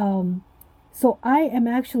 and so I am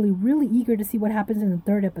actually really eager to see what happens in the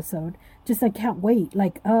 3rd episode. Just I can't wait.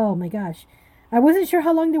 Like, oh my gosh, I wasn't sure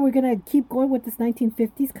how long they were gonna keep going with this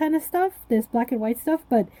 1950s kind of stuff, this black and white stuff,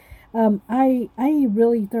 but I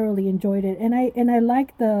really thoroughly enjoyed it, and I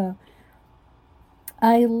like the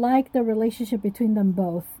relationship between them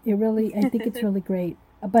both. I think it's really great.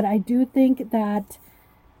 But I do think that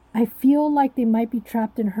I feel like they might be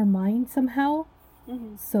trapped in her mind somehow.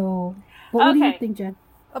 Mm-hmm. So, what do you think, Jen?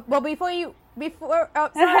 Well, sorry,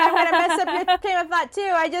 I'm going to mess up your train of thought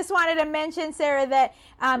too. I just wanted to mention, Sarah, that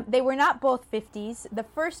they were not both 50s. The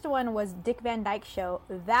first one was Dick Van Dyke Show.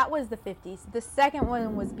 That was the 50s. The second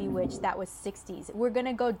one was Bewitched. That was 60s. We're going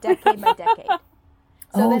to go decade by decade.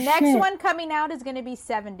 So the next one coming out is going to be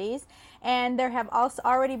 70s. And there have also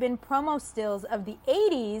already been promo stills of the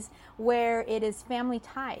 80s where it is Family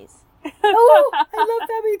Ties. Oh, I love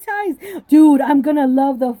Family Ties. Dude, I'm going to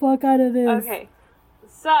love the fuck out of this. Okay.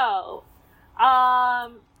 So,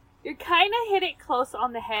 you kind of hit it close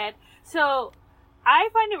on the head. So, I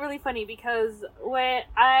find it really funny because when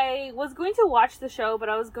I was going to watch the show, but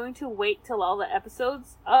I was going to wait till all the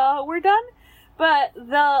episodes were done. But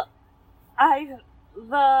the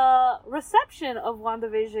reception of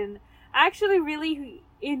WandaVision actually really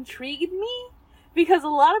intrigued me because a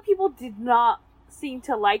lot of people did not seem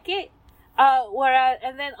to like it.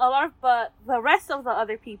 And then but the rest of the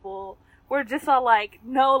other people were just all like,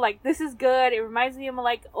 no, like, this is good. It reminds me of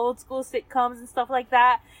like old school sitcoms and stuff like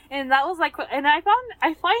that. And that was like, and I found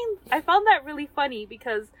that really funny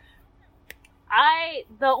because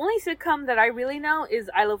the only sitcom that I really know is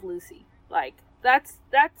I Love Lucy. Like, that's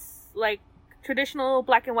like traditional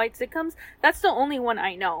black and white sitcoms. That's the only one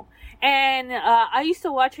I know. And I used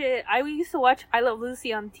to watch I Love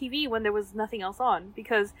Lucy on TV when there was nothing else on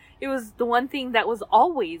because it was the one thing that was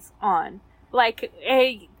always on. Like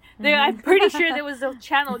I'm pretty sure there was a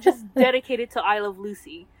channel just dedicated to I Love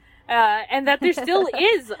Lucy. and that there still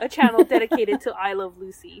is a channel dedicated to I Love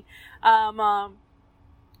Lucy.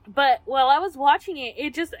 But while I was watching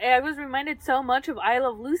it, I was reminded so much of I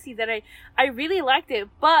Love Lucy that I really liked it.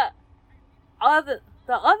 But the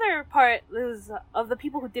other part was of the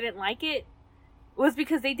people who didn't like it was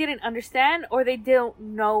because they didn't understand or they don't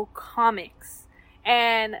know comics.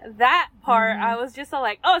 And that part, I was just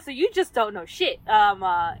like, oh, so you just don't know shit.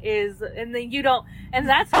 And then you don't, and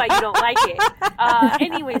that's why you don't like it.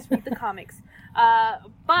 Anyways, read the comics.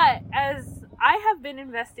 But as I have been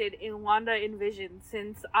invested in Wanda and Vision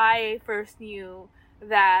since I first knew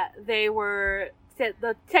that they were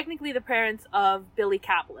technically the parents of Billy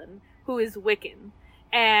Kaplan, who is Wiccan.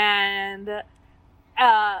 And,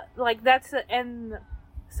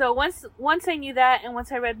 so once I knew that, and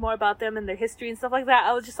once I read more about them and their history and stuff like that,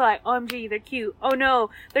 I was just like, OMG, they're cute. Oh no,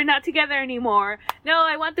 they're not together anymore. No,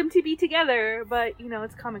 I want them to be together. But,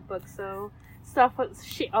 it's comic books, so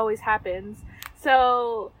shit always happens.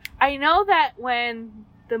 So, I know that when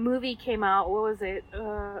the movie came out, what was it?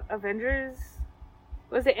 Avengers?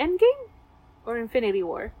 Was it Endgame? Or Infinity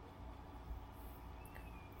War?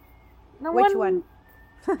 Which one?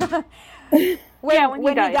 When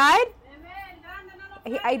he died?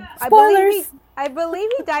 I believe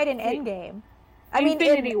he died in Endgame.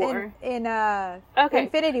 Infinity War.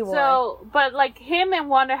 Infinity War. So, but him and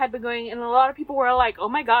Wanda had been going, and a lot of people were like, "Oh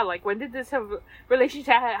my god, when did this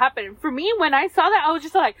relationship happen?" For me, when I saw that, I was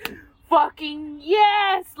just like, "Fucking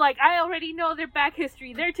yes!" I already know their back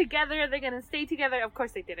history. They're together. They're gonna stay together. Of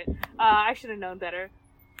course, they didn't. I should have known better.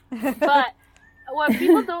 But what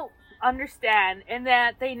people don't understand, and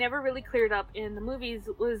that they never really cleared up in the movies,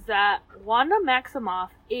 was that Wanda Maximoff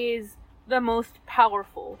is the most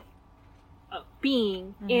powerful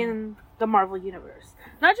being in the Marvel Universe.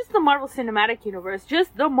 Not just the Marvel Cinematic Universe,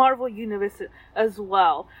 just the Marvel Universe as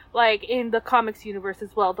well. In the comics universe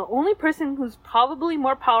as well. The only person who's probably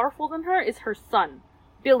more powerful than her is her son,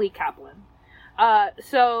 Billy Kaplan.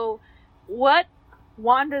 So what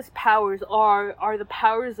Wanda's powers are the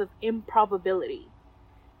powers of improbability.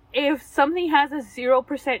 If something has a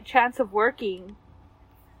 0% chance of working,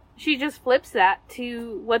 she just flips that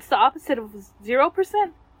to what's the opposite of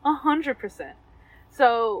 0%? 100%.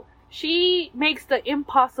 So she makes the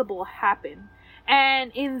impossible happen.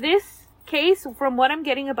 And in this case, from what I'm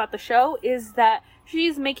getting about the show, is that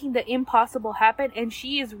she's making the impossible happen, and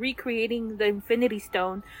she is recreating the Infinity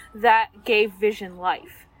Stone that gave Vision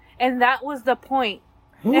life. And that was the point.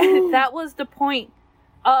 That was the point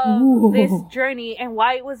of this journey, and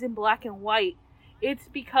why it was in black and white. It's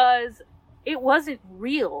because it wasn't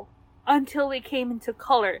real until it came into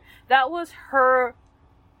color. That was her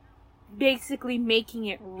basically making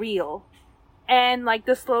it real. And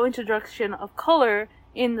the slow introduction of color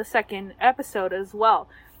in the second episode as well.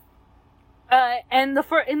 And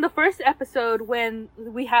in the first episode, when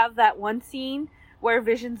we have that one scene where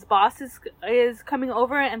Vision's boss is coming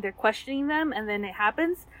over and they're questioning them, and then it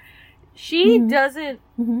happens, she doesn't...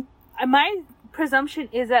 My presumption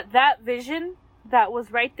is that Vision that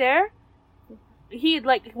was right there,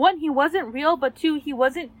 one, he wasn't real, but two, he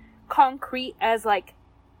wasn't concrete as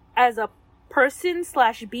a person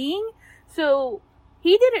 / being. So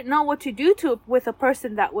he didn't know what to do with a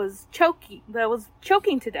person that was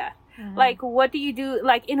choking to death. What do you do?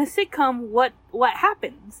 In a sitcom, what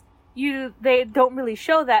happens? They don't really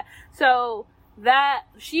show that. So that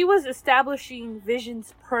she was establishing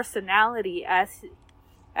Vision's personality as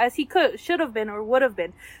he should have been or would have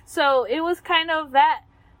been. So it was kind of that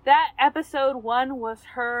episode 1 was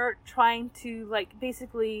her trying to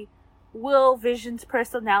basically will Vision's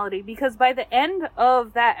personality, because by the end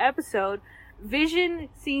of that episode, Vision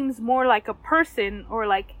seems more like a person, or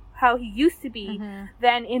how he used to be,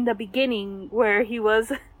 than in the beginning where he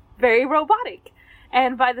was very robotic.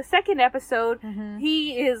 And by the second episode,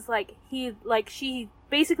 he is she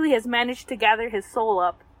basically has managed to gather his soul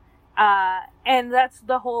up. And that's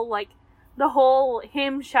the whole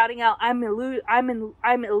him shouting out, I'm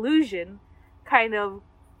illusion, kind of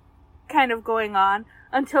going on,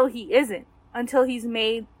 until he isn't, until he's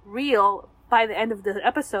made real by the end of the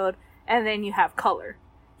episode, and then you have color.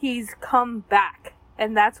 He's come back,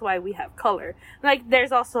 and that's why we have color.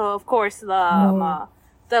 There's also, of course, them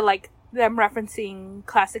referencing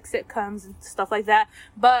classic sitcoms and stuff like that,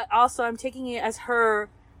 but also I'm taking it as her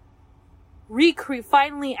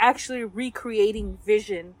finally actually recreating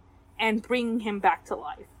Vision and bringing him back to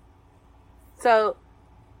life. So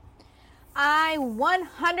I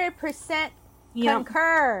 100%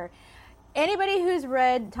 concur. Anybody who's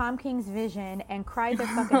read Tom King's Vision and cried their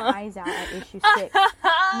fucking eyes out at issue 6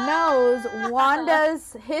 knows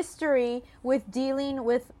Wanda's history with dealing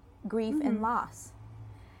with grief and loss.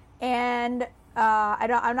 And I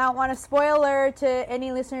don't want to spoiler to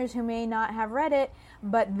any listeners who may not have read it,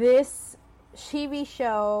 but this TV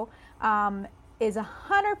show is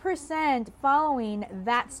 100% following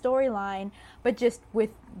that storyline, but just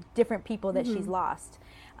with different people that she's lost.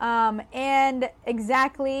 And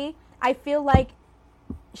exactly, I feel like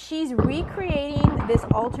she's recreating this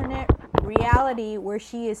alternate reality where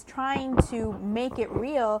she is trying to make it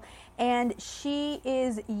real, and she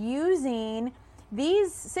is using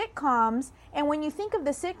these sitcoms. And when you think of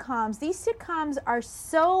the sitcoms, these sitcoms are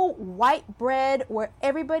so white bread where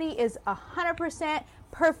everybody is 100%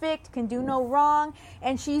 perfect, can do no wrong,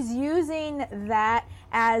 and she's using that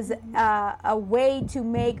as a way to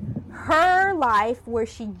make her life, where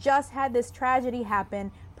she just had this tragedy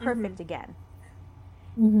happen, perfect again.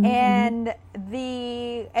 And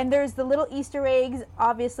there's the little Easter eggs,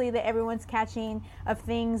 obviously, that everyone's catching, of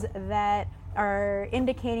things that are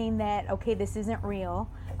indicating that, okay, this isn't real.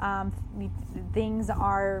 Things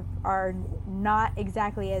are not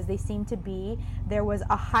exactly as they seem to be. There was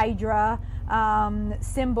a Hydra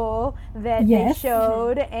symbol that they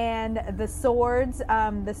showed, and the swords.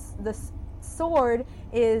 The sword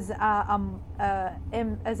is as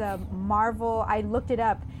a Marvel. I looked it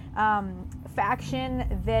up.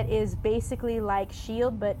 Faction that is basically like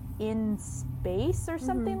SHIELD but in space or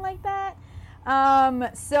something like that.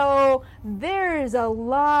 So there's a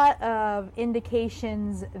lot of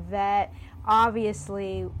indications that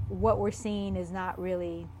obviously what we're seeing is not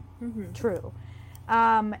really true.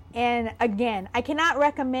 And again, I cannot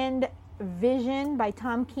recommend Vision by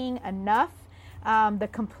Tom King enough. The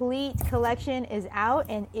complete collection is out,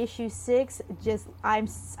 and issue 6, just I'm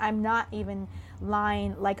not even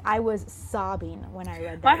lying, like I was sobbing when I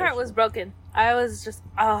read that. My heart was broken. I was just,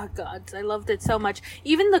 oh god, I loved it so much.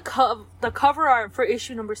 Even the cover art for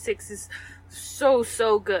issue number 6 is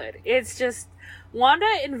so good. It's just, Wanda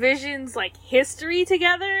and Vision's like history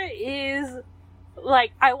together is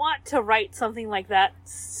like, I want to write something like that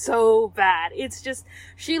so bad. It's just,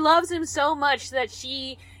 she loves him so much that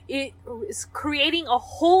she is creating a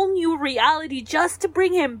whole new reality just to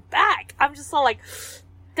bring him back. I'm just all like,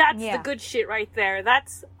 that's the good shit right there.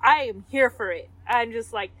 I am here for it. I'm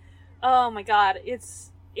just like, oh my god, it's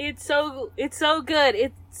so good.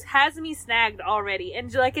 It has me snagged already. And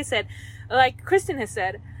like I said, like Kristen has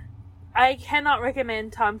said, I cannot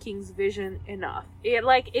recommend Tom King's Vision enough. It's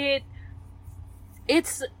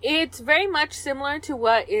very much similar to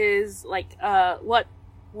what is like what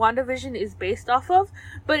WandaVision is based off of,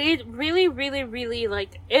 but it really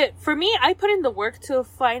like it for me. I put in the work to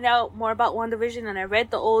find out more about WandaVision, and I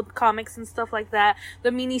read the old comics and stuff like that,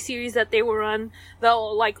 the mini series that they were on, the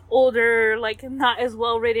like older, like not as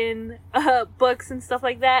well written books and stuff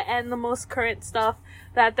like that, and the most current stuff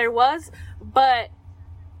that there was. But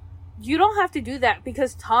you don't have to do that,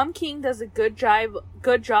 because Tom King does a good job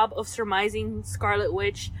of surmising Scarlet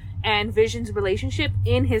Witch and Vision's relationship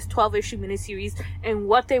in his 12-issue miniseries, and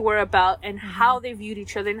what they were about, and how they viewed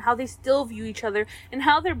each other, and how they still view each other, and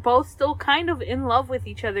how they're both still kind of in love with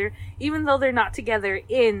each other, even though they're not together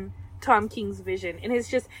in Tom King's Vision. And it's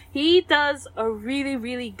just, he does a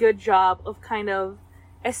really good job of kind of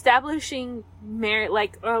establishing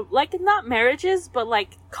like not marriages, but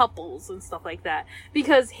like couples and stuff like that,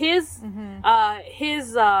 because his Mr.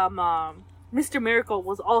 Miracle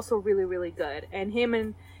was also really good, and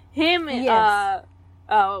him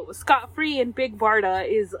Scott Free and Big Barda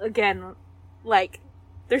is, again, like,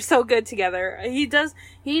 they're so good together. He does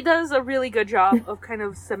a really good job of kind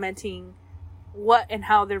of cementing what and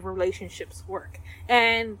how their relationships work,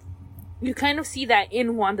 and you kind of see that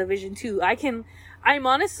in WandaVision too. I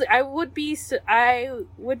would be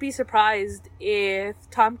surprised if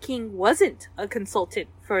Tom King wasn't a consultant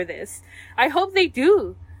for this. I hope they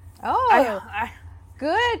do.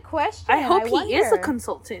 Good question. I hope he is a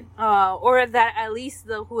consultant, or that at least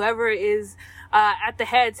whoever is at the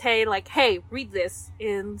head say, like, hey, read this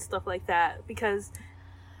and stuff like that. Because,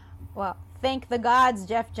 well, thank the gods,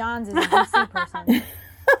 Jeff Johns is a DC person.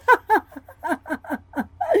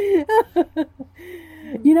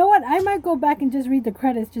 You know what? I might go back and just read the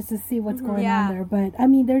credits just to see what's going on there. But I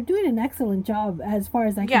mean, they're doing an excellent job as far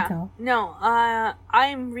as I can tell. No,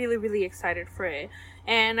 I'm really excited for it.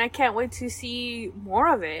 And I can't wait to see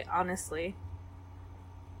more of it, honestly.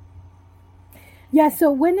 Yeah,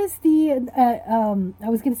 so when is the, I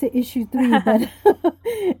was going to say issue 3, but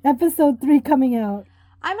episode 3 coming out?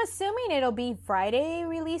 I'm assuming it'll be Friday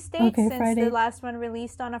release date, since Friday. The last one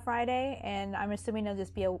released on a Friday. And I'm assuming it'll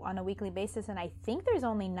just be on a weekly basis. And I think there's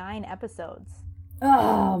only 9 episodes.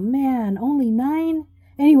 Oh, man, only 9?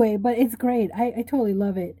 Anyway, but it's great. I totally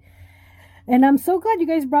love it. And I'm so glad you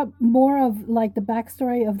guys brought more of like the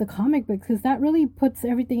backstory of the comic books, because that really puts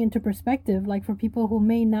everything into perspective. Like for people who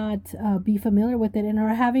may not be familiar with it and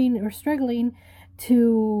are having or struggling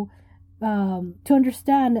to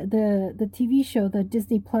understand the TV show, the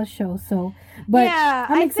Disney Plus show. So, but yeah,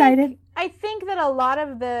 I'm excited. I think that a lot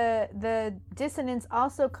of the dissonance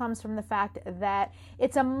also comes from the fact that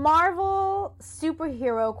it's a Marvel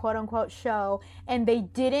superhero quote unquote show, and they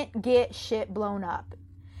didn't get shit blown up.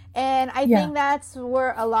 And I think that's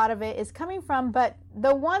where a lot of it is coming from. But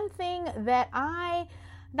the one thing that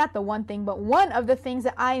not the one thing, but one of the things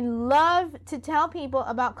that I love to tell people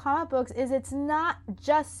about comic books is it's not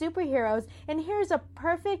just superheroes. And here's a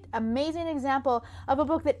perfect, amazing example of a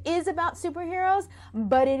book that is about superheroes,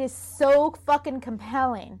 but it is so fucking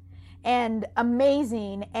compelling and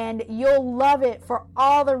amazing, and you'll love it for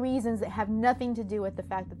all the reasons that have nothing to do with the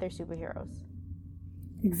fact that they're superheroes.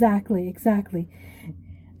 Exactly.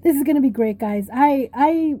 This is going to be great, guys.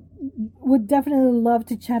 I would definitely love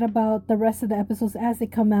to chat about the rest of the episodes as they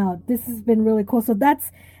come out. This has been really cool. So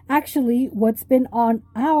that's actually what's been on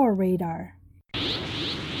our radar.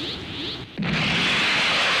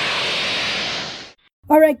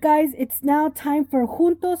 All right, guys, it's now time for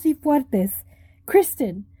Juntos y Fuertes.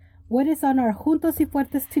 Kristen, what is on our Juntos y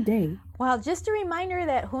Fuertes today? Well, just a reminder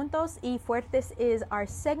that Juntos y Fuertes is our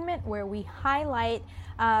segment where we highlight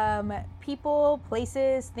people,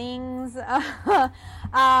 places, things that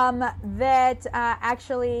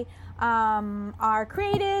actually are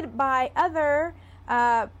created by other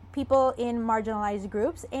people in marginalized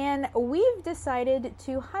groups. And we've decided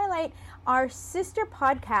to highlight our sister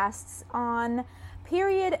podcasts on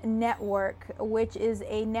Period Network, which is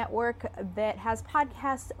a network that has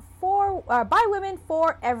podcasts by women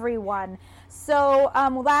for everyone. So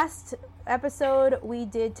last episode we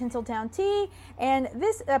did Tinseltown Tea, and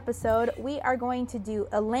this episode we are going to do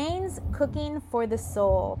Elaine's Cooking for the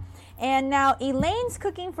Soul. And now Elaine's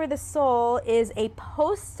Cooking for the Soul is a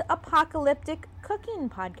post-apocalyptic cooking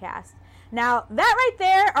podcast. Now that right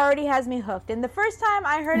there already has me hooked. And the first time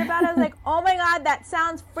I heard about it, I was like, oh my god, that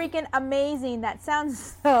sounds freaking amazing. That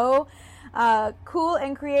sounds so cool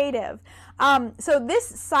and creative. So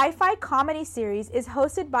this sci-fi comedy series is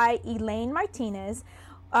hosted by Elaine Martinez,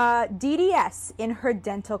 DDS, in her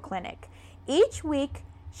dental clinic. Each week,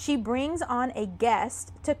 she brings on a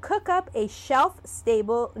guest to cook up a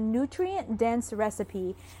shelf-stable, nutrient-dense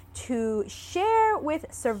recipe to share with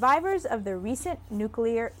survivors of the recent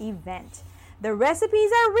nuclear event. The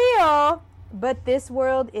recipes are real, but this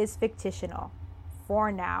world is fictional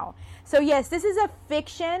for now. So yes, this is a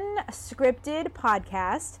fiction scripted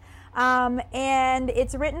podcast. And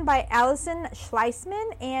it's written by Allison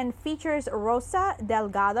Schleisman and features Rosa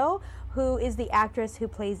Delgado, who is the actress who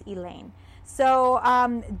plays Elaine. So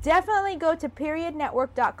definitely go to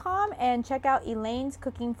periodnetwork.com and check out Elaine's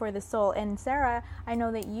Cooking for the Soul. And Sarah, I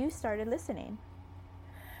know that you started listening.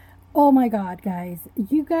 Oh my god, guys.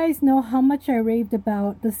 You guys know how much I raved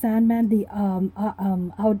about the Sandman, the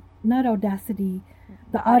not Audacity,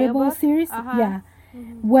 the Audible series? Yeah.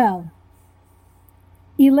 Mm-hmm. Well,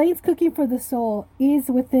 Elaine's Cooking for the Soul is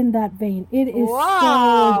within that vein. It is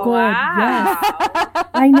so good. Wow. Yes.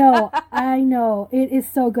 I know. It is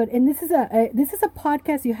so good. And this is a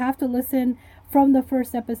podcast you have to listen from the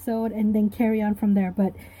first episode and then carry on from there.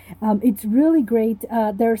 But it's really great.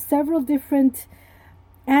 There are several different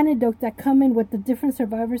anecdotes that come in with the different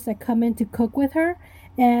survivors that come in to cook with her.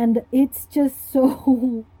 And it's just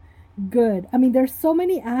so good. I mean, there's so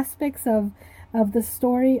many aspects of the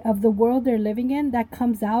story of the world they're living in that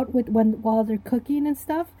comes out while they're cooking and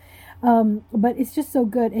stuff, but it's just so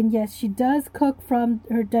good. And yes, she does cook from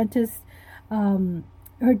her dentist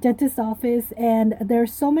office, and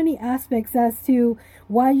there's so many aspects as to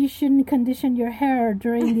why you shouldn't condition your hair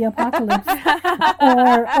during the apocalypse,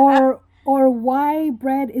 or why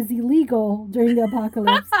bread is illegal during the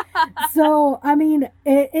apocalypse. So I mean,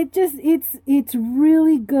 it's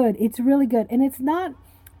really good. It's really good, and it's not.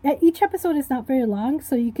 Each episode is not very long,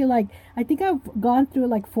 so you can I think I've gone through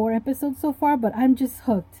 4 episodes so far, but I'm just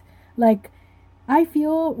hooked. I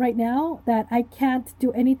feel right now that I can't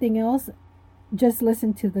do anything else, just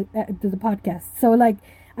listen to the podcast. So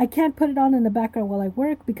I can't put it on in the background while I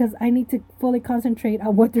work because I need to fully concentrate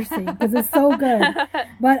on what they're saying because it's so good.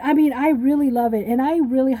 But I mean, I really love it, and I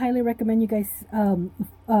really highly recommend you guys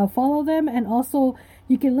follow them, and also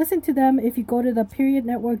you can listen to them if you go to the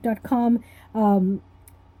periodnetwork.com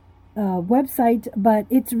website, but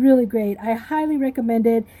it's really great. I highly recommend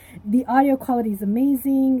it. The audio quality is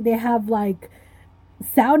amazing. They have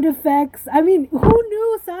sound effects. I mean, who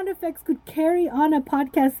knew sound effects could carry on a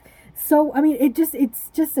podcast? So I mean, it's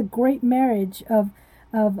just a great marriage of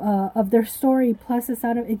of their story, plus the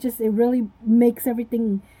sound of it. It really makes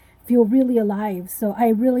everything feel really alive. So I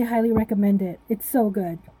really highly recommend it. It's so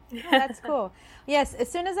good. Oh, that's cool. Yes,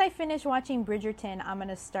 as soon as I finish watching Bridgerton, I'm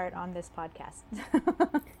gonna start on this podcast.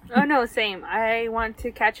 Oh no, same. I want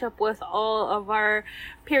to catch up with all of our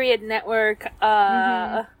Period Network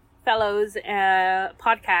fellows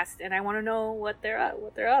podcast, and I want to know what they're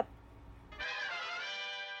up.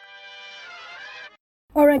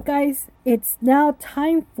 All right, guys, it's now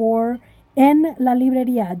time for En la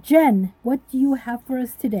Librería. Jen, what do you have for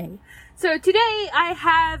us today? So today I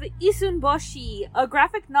have Isunboshi, a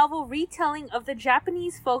graphic novel retelling of the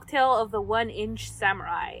Japanese folktale of the One-Inch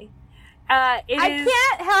Samurai. I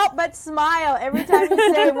can't help but smile every time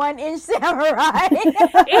you say One-Inch Samurai.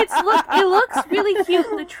 It looks really cute,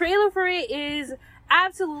 and the trailer for it is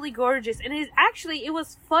absolutely gorgeous, and it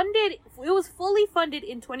was fully funded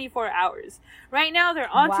in 24 hours. Right now they're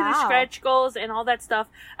onto the stretch goals and all that stuff,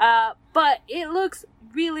 but it looks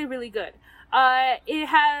really, really good.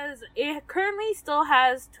 It currently still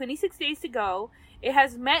has 26 days to go. It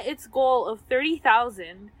has met its goal of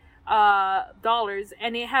 $30,000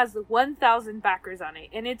 and it has 1,000 backers on it,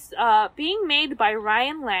 and it's being made by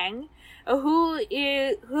Ryan Lang, who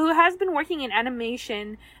has been working in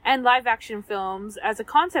animation and live action films as a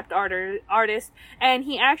concept artist, and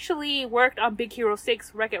he actually worked on Big Hero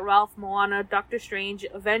 6, Wreck-It Ralph, Moana, Doctor Strange,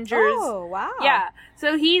 Avengers. Oh, wow. Yeah.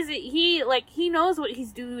 So he knows what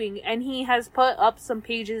he's doing, and he has put up some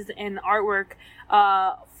pages and artwork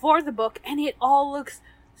for the book, and it all looks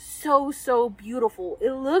so beautiful.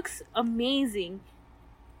 It looks amazing.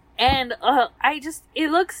 And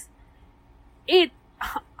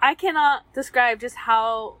I cannot describe just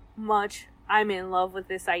how much I'm in love with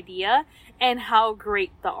this idea and how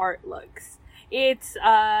great the art looks. It's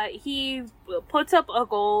he puts up a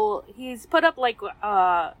goal. He's put up like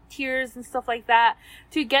tiers and stuff like that.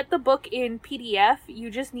 To get the book in PDF, you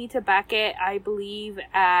just need to back it, I believe,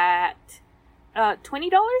 at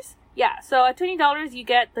 $20. Yeah, so at $20 you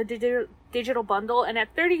get the digital bundle, and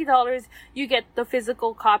at $30 you get the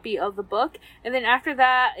physical copy of the book, and then after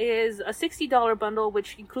that is a $60 bundle,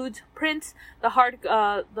 which includes prints,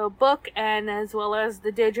 the book, and as well as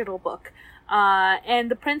the digital book. And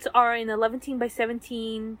the prints are in 11 by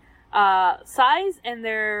 17 size, and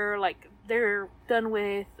they're done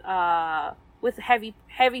with heavy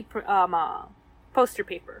poster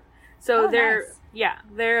paper. So nice.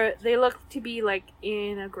 They look to be like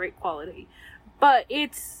in a great quality, but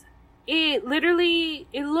it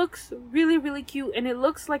looks really, really cute, and it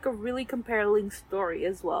looks like a really compelling story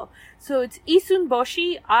as well. So it's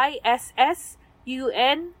Isunboshi,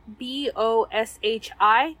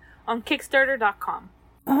 ISSUNBOSHI on Kickstarter.com.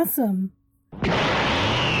 Awesome.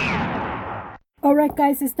 All right,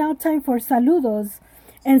 guys, it's now time for saludos,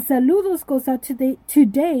 and saludos goes out today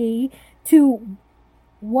to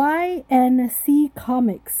YNC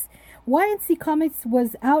Comics. YNC Comics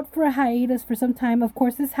was out for a hiatus for some time. Of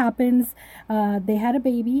course, this happens. They had a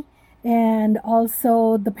baby, and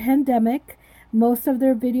also the pandemic. Most of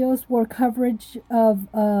their videos were coverage of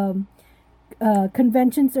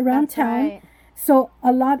conventions around town. Right. So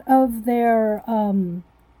a lot of their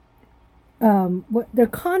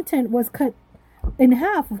content was cut in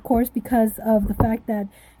half, of course, because of the fact that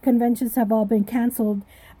conventions have all been canceled.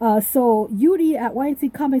 So Yuri at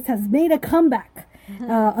YNC Comics has made a comeback,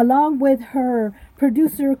 along with her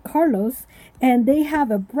producer Carlos, and they have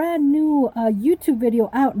a brand new YouTube video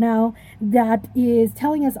out now that is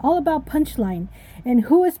telling us all about Punchline. And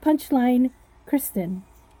who is Punchline, Kristen?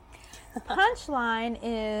 Punchline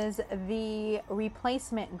is the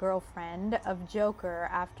replacement girlfriend of Joker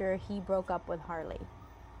after he broke up with Harley.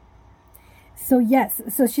 So yes,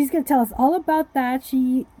 so she's going to tell us all about that.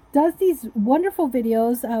 She does these wonderful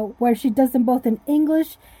videos where she does them both in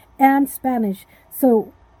English and Spanish.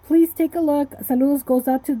 So please take a look. Saludos goes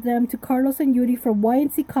out to them, to Carlos and Yuri from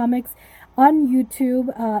YNC Comics on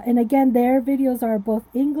YouTube. And again, their videos are both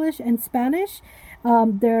English and Spanish.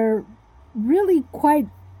 They're really quite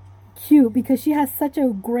cute because she has such a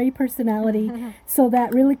great personality. So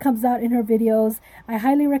that really comes out in her videos. I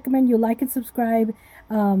highly recommend you like and subscribe.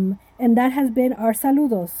 And that has been our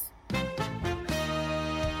saludos.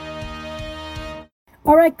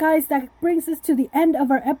 All right, guys, that brings us to the end of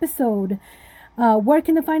our episode. Where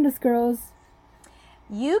can they find us, girls?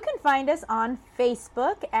 You can find us on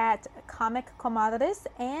Facebook at Comic Comadres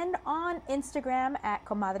and on Instagram at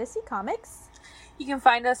Comadres y Comics. You can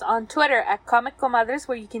find us on Twitter at Comic Comadres,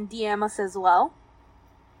 where you can DM us as well.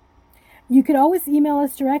 You could always email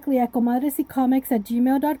us directly at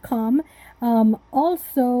comadresycomics@gmail.com.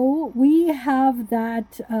 Also, we have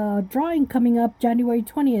that drawing coming up January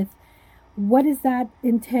 20th. what does that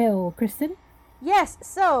entail, Kristen? Yes,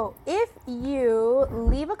 so if you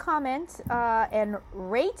leave a comment and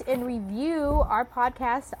rate and review our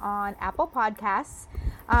podcast on Apple Podcasts,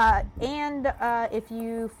 and if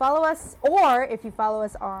you follow us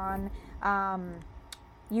on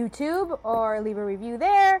YouTube or leave a review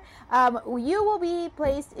there, you will be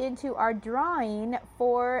placed into our drawing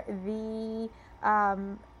for the,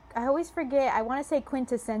 I always forget, I want to say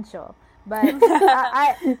quintessential, but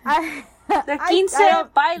the Quince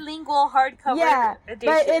bilingual hardcover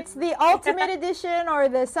edition. But it's the ultimate edition or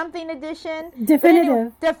the something edition.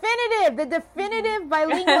 Definitive. The definitive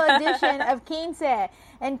bilingual edition of Quince.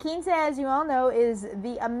 And Quince, as you all know, is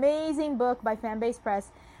the amazing book by Fanbase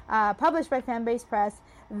Press, published by Fanbase Press,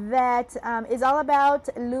 that is all about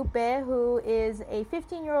Lupe, who is a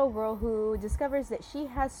 15-year-old girl who discovers that she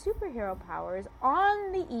has superhero powers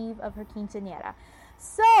on the eve of her quinceañera.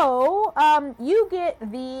 So, you get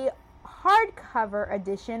the hardcover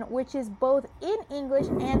edition, which is both in English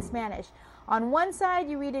and Spanish. On one side,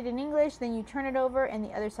 you read it in English, then you turn it over, and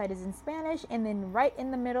the other side is in Spanish, and then right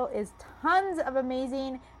in the middle is tons of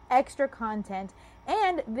amazing extra content.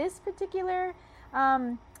 And this particular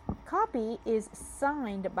copy is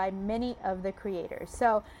signed by many of the creators.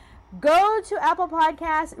 So go to Apple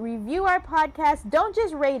Podcasts, review our podcast. Don't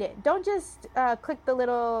just rate it. Don't just click the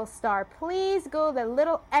little star. Please go the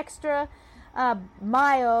little extra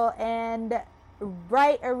mile and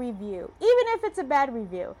write a review. Even if it's a bad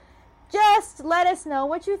review, just let us know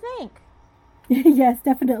what you think. Yes,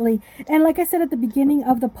 definitely. And like I said at the beginning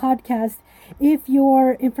of the podcast, if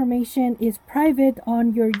your information is private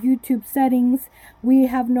on your YouTube settings, we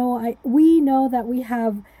know that we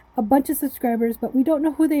have a bunch of subscribers, but we don't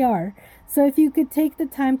know who they are. So if you could take the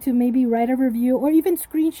time to maybe write a review or even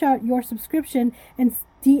screenshot your subscription and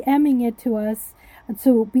DMing it to us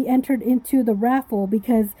to be entered into the raffle,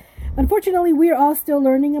 because unfortunately we're all still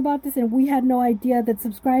learning about this and we had no idea that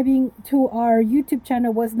subscribing to our YouTube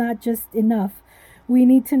channel was not just enough. We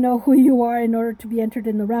need to know who you are in order to be entered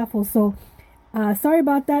in the raffle. So sorry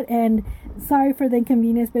about that, and sorry for the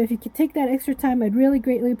inconvenience, but if you could take that extra time, I'd really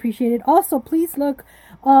greatly appreciate it. Also, please look,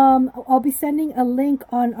 I'll be sending a link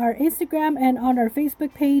on our Instagram and on our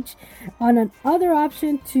Facebook page on another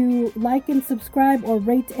option to like and subscribe or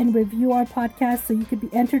rate and review our podcast so you could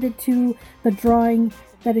be entered into the drawing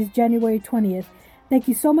that is January 20th. Thank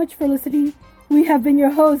you so much for listening. We have been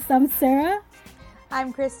your hosts. I'm Sarah.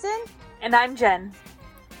 I'm Kristen. And I'm Jen.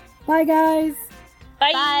 Bye, guys.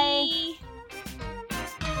 Bye.